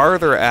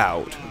farther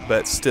out,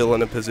 but still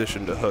in a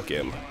position to hook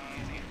him.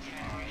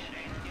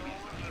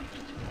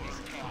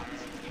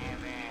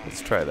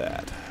 Let's try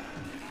that.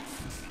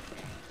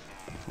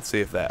 Let's see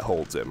if that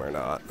holds him or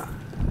not.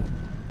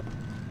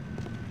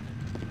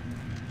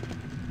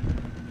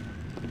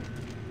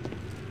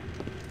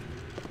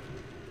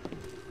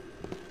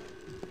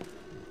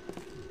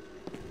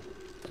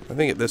 I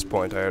think at this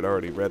point I had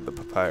already read the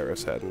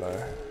papyrus, hadn't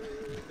I?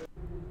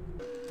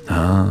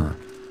 Ah,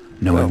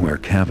 knowing where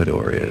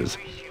Cavador is,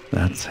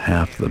 that's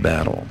half the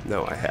battle.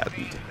 No, I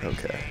hadn't.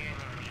 Okay.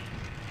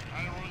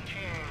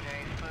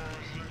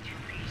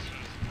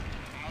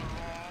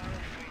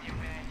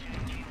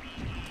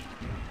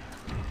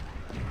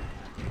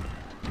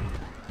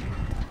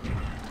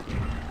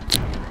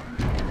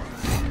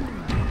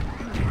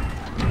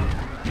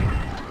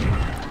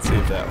 Let's see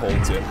if that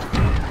holds him.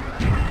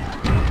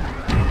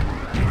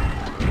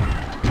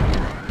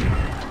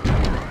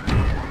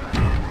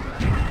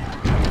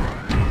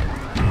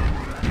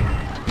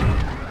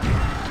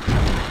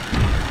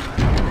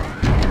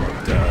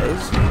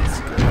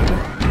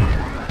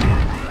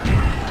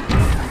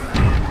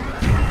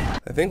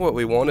 I think what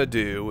we want to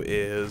do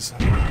is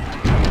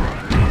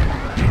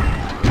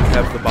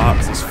have the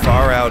box as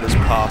far out as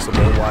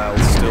possible while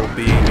still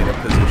being in a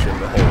position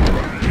to hold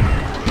it.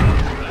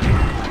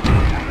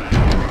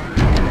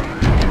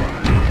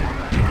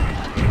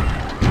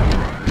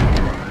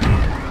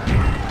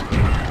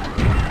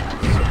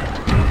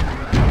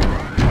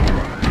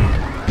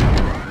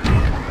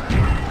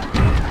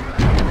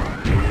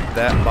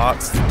 That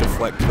box to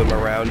deflect them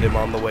around him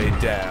on the way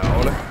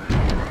down.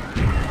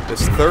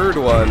 This third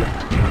one,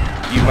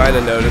 you might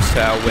have noticed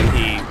how when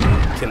he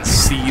can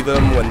see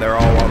them when they're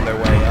all on their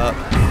way up,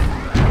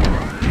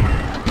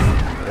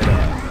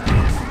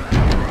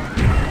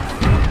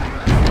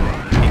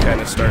 he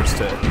kind of starts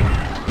to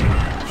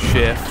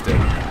shift and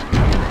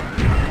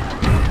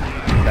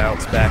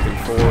bounce back and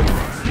forth.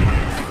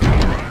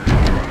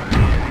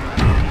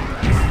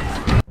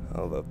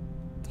 Oh, the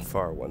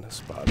far one has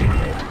spotted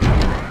me.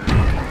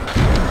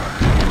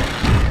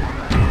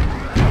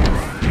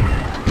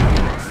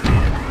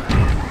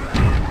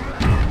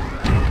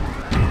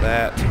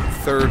 That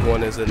third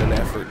one is in an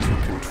effort to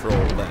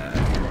control that.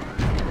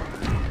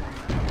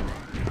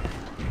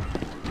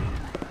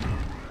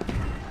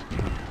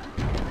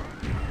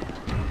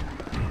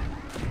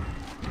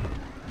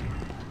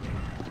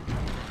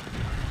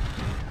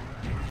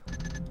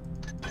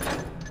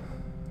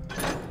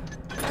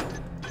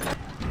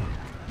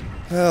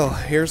 Well,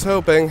 here's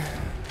hoping.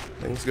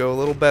 Things go a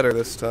little better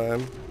this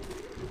time.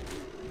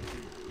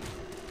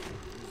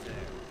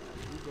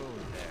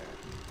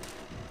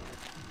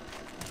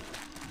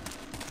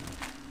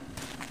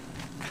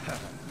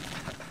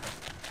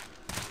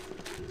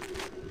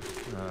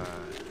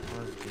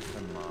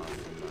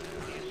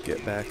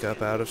 Get back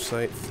up out of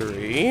sight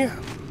 3.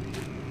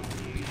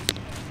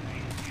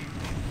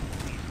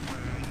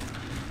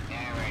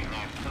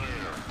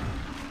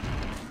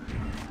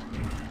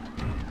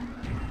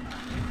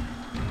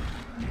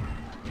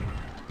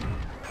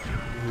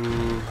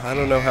 I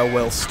don't know how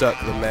well stuck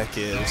the mech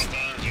is.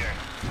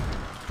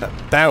 That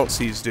bounce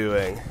he's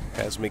doing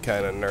has me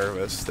kind of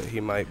nervous that he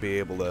might be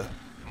able to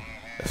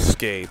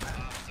escape.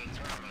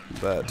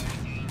 But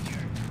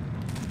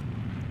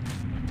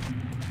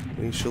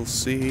we shall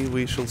see,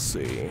 we shall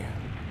see.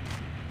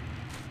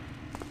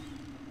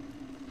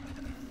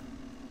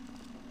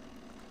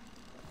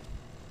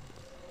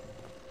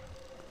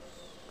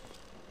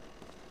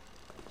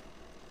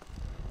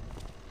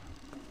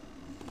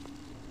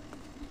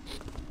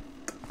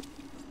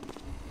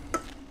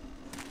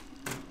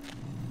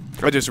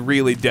 I just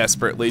really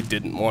desperately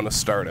didn't want to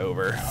start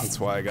over. That's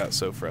why I got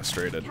so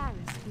frustrated.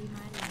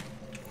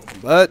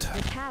 But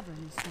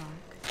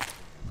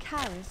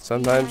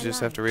sometimes you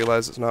just have to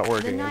realize it's not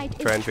working and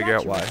try and figure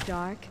out why.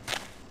 Dark.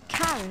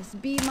 Karis,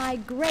 be my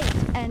great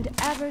and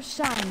ever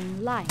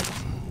shining light.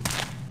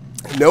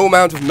 No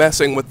amount of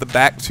messing with the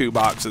back 2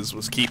 boxes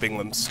was keeping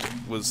them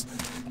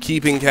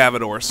keeping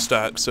Cavador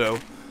stuck. So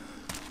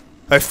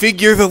I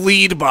figure the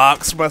lead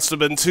box must have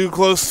been too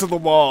close to the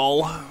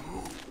wall,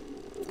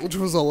 which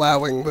was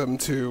allowing them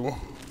to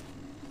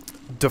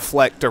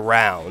deflect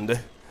around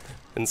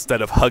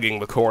instead of hugging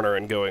the corner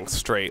and going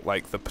straight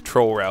like the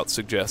patrol route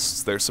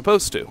suggests they're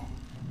supposed to.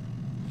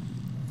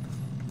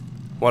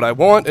 What I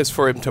want is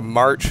for him to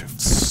march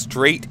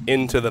straight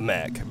into the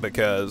mech,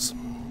 because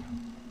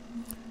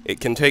it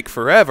can take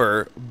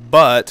forever,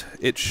 but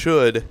it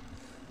should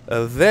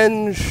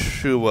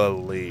eventually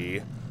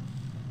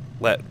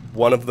let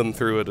one of them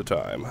through at a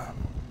time.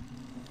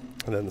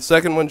 And then the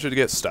second one should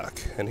get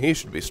stuck, and he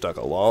should be stuck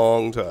a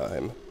long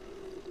time.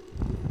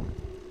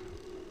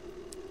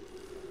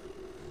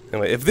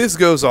 Anyway, if this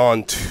goes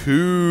on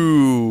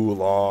too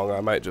long,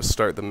 I might just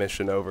start the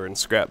mission over and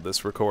scrap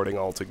this recording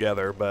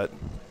altogether, but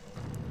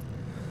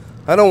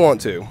I don't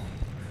want to.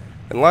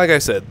 And like I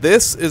said,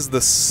 this is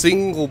the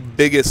single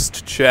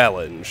biggest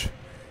challenge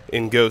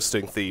in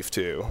Ghosting Thief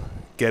 2,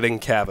 getting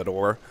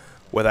Cavador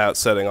without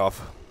setting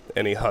off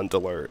any hunt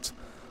alerts.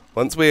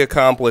 Once we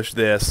accomplish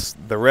this,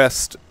 the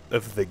rest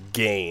of the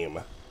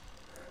game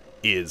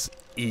is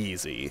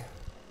easy.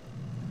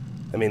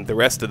 I mean, the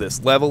rest of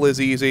this level is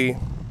easy.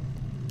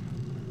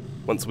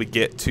 Once we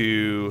get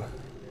to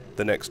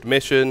the next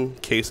mission,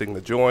 casing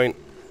the joint,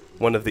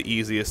 one of the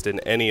easiest in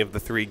any of the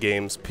 3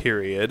 games,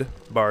 period,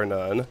 bar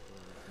none.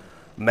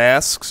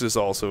 Masks is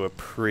also a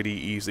pretty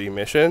easy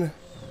mission.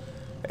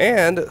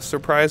 And,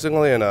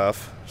 surprisingly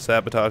enough,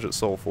 Sabotage at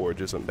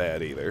Soulforge isn't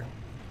bad either.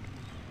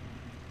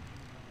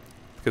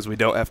 Because we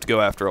don't have to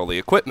go after all the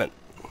equipment.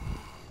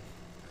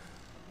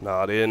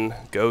 Not in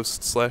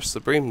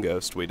Ghost/Supreme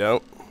Ghost, we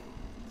don't.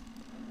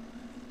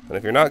 And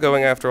if you're not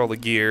going after all the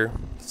gear,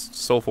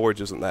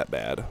 Soulforge isn't that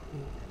bad.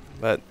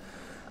 But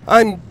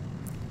I'm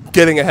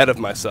getting ahead of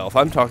myself.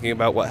 I'm talking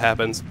about what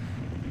happens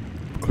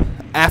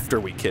after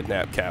we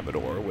kidnap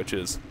Cavador, which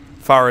is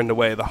far and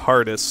away the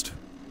hardest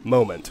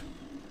moment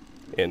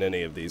in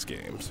any of these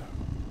games.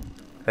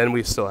 And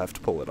we still have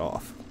to pull it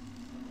off.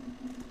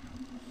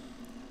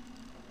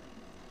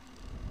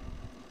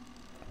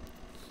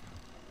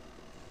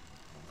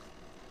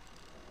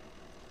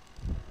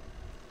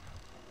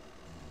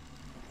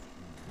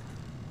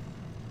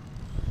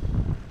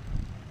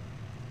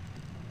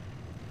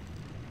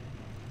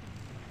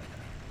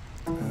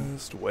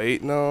 Just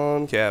waiting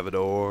on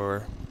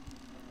Cavador.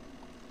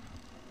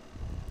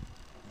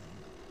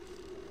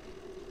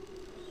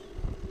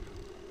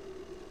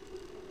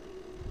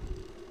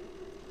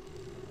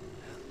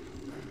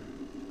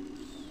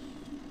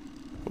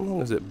 How long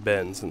has it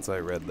been since I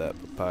read that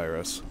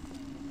papyrus?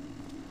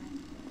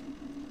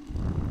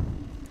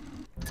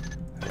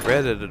 I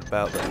read it at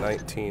about the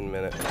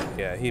 19-minute...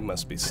 Yeah, he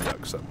must be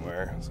stuck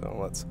somewhere. So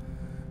let's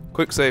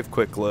quick save,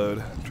 quick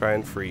load, try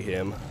and free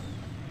him.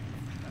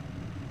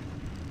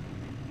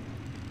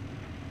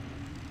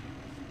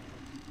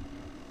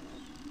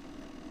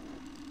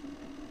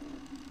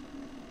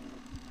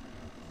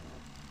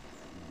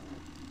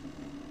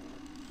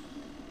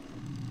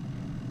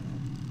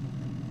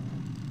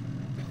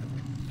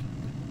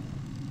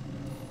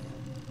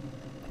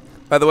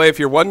 By the way, if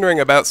you're wondering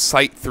about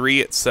Site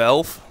 3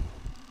 itself,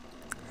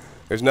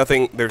 there's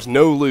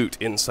no loot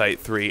in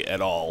Site 3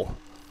 at all.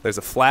 There's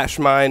a flash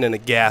mine and a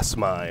gas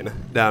mine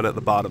down at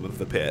the bottom of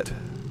the pit.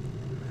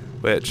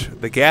 Which,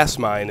 the gas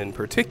mine in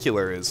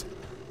particular is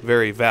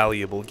very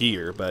valuable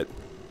gear, but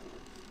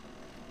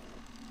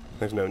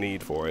there's no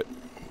need for it.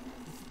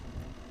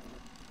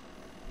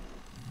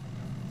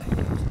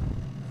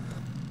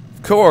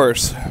 Of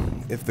course,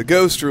 if the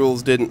ghost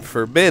rules didn't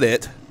forbid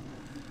it,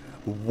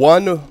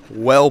 one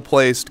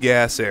well-placed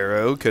gas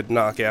arrow could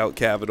knock out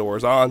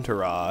Cavador's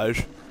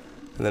entourage,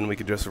 and then we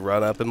could just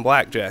run up and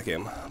blackjack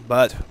him.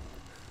 But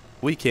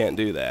we can't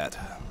do that.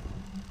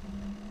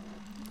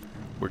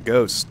 We're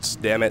ghosts,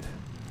 damn it.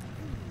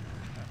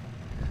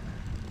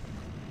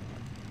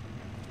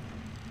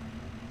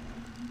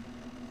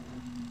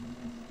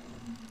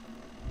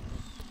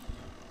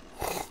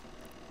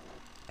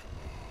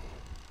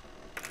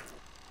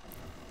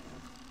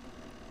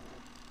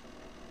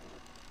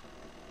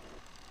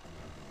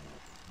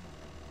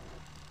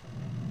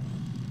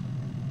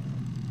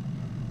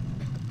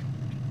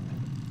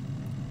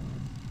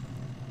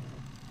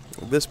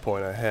 At this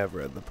point, I have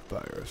read the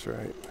papyrus,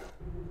 right?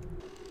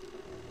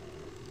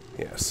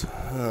 Yes.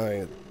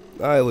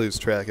 I lose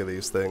track of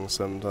these things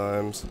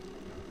sometimes.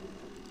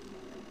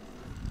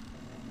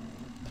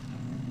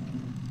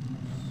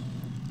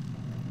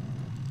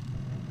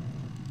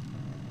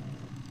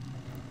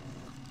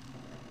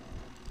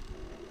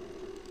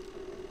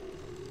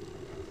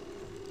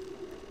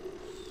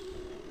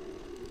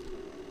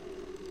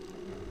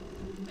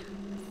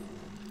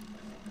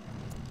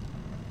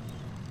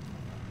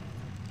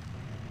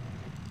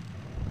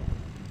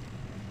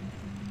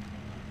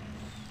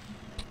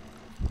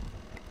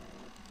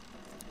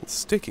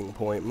 The sticking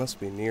point must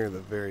be near the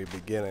very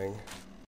beginning.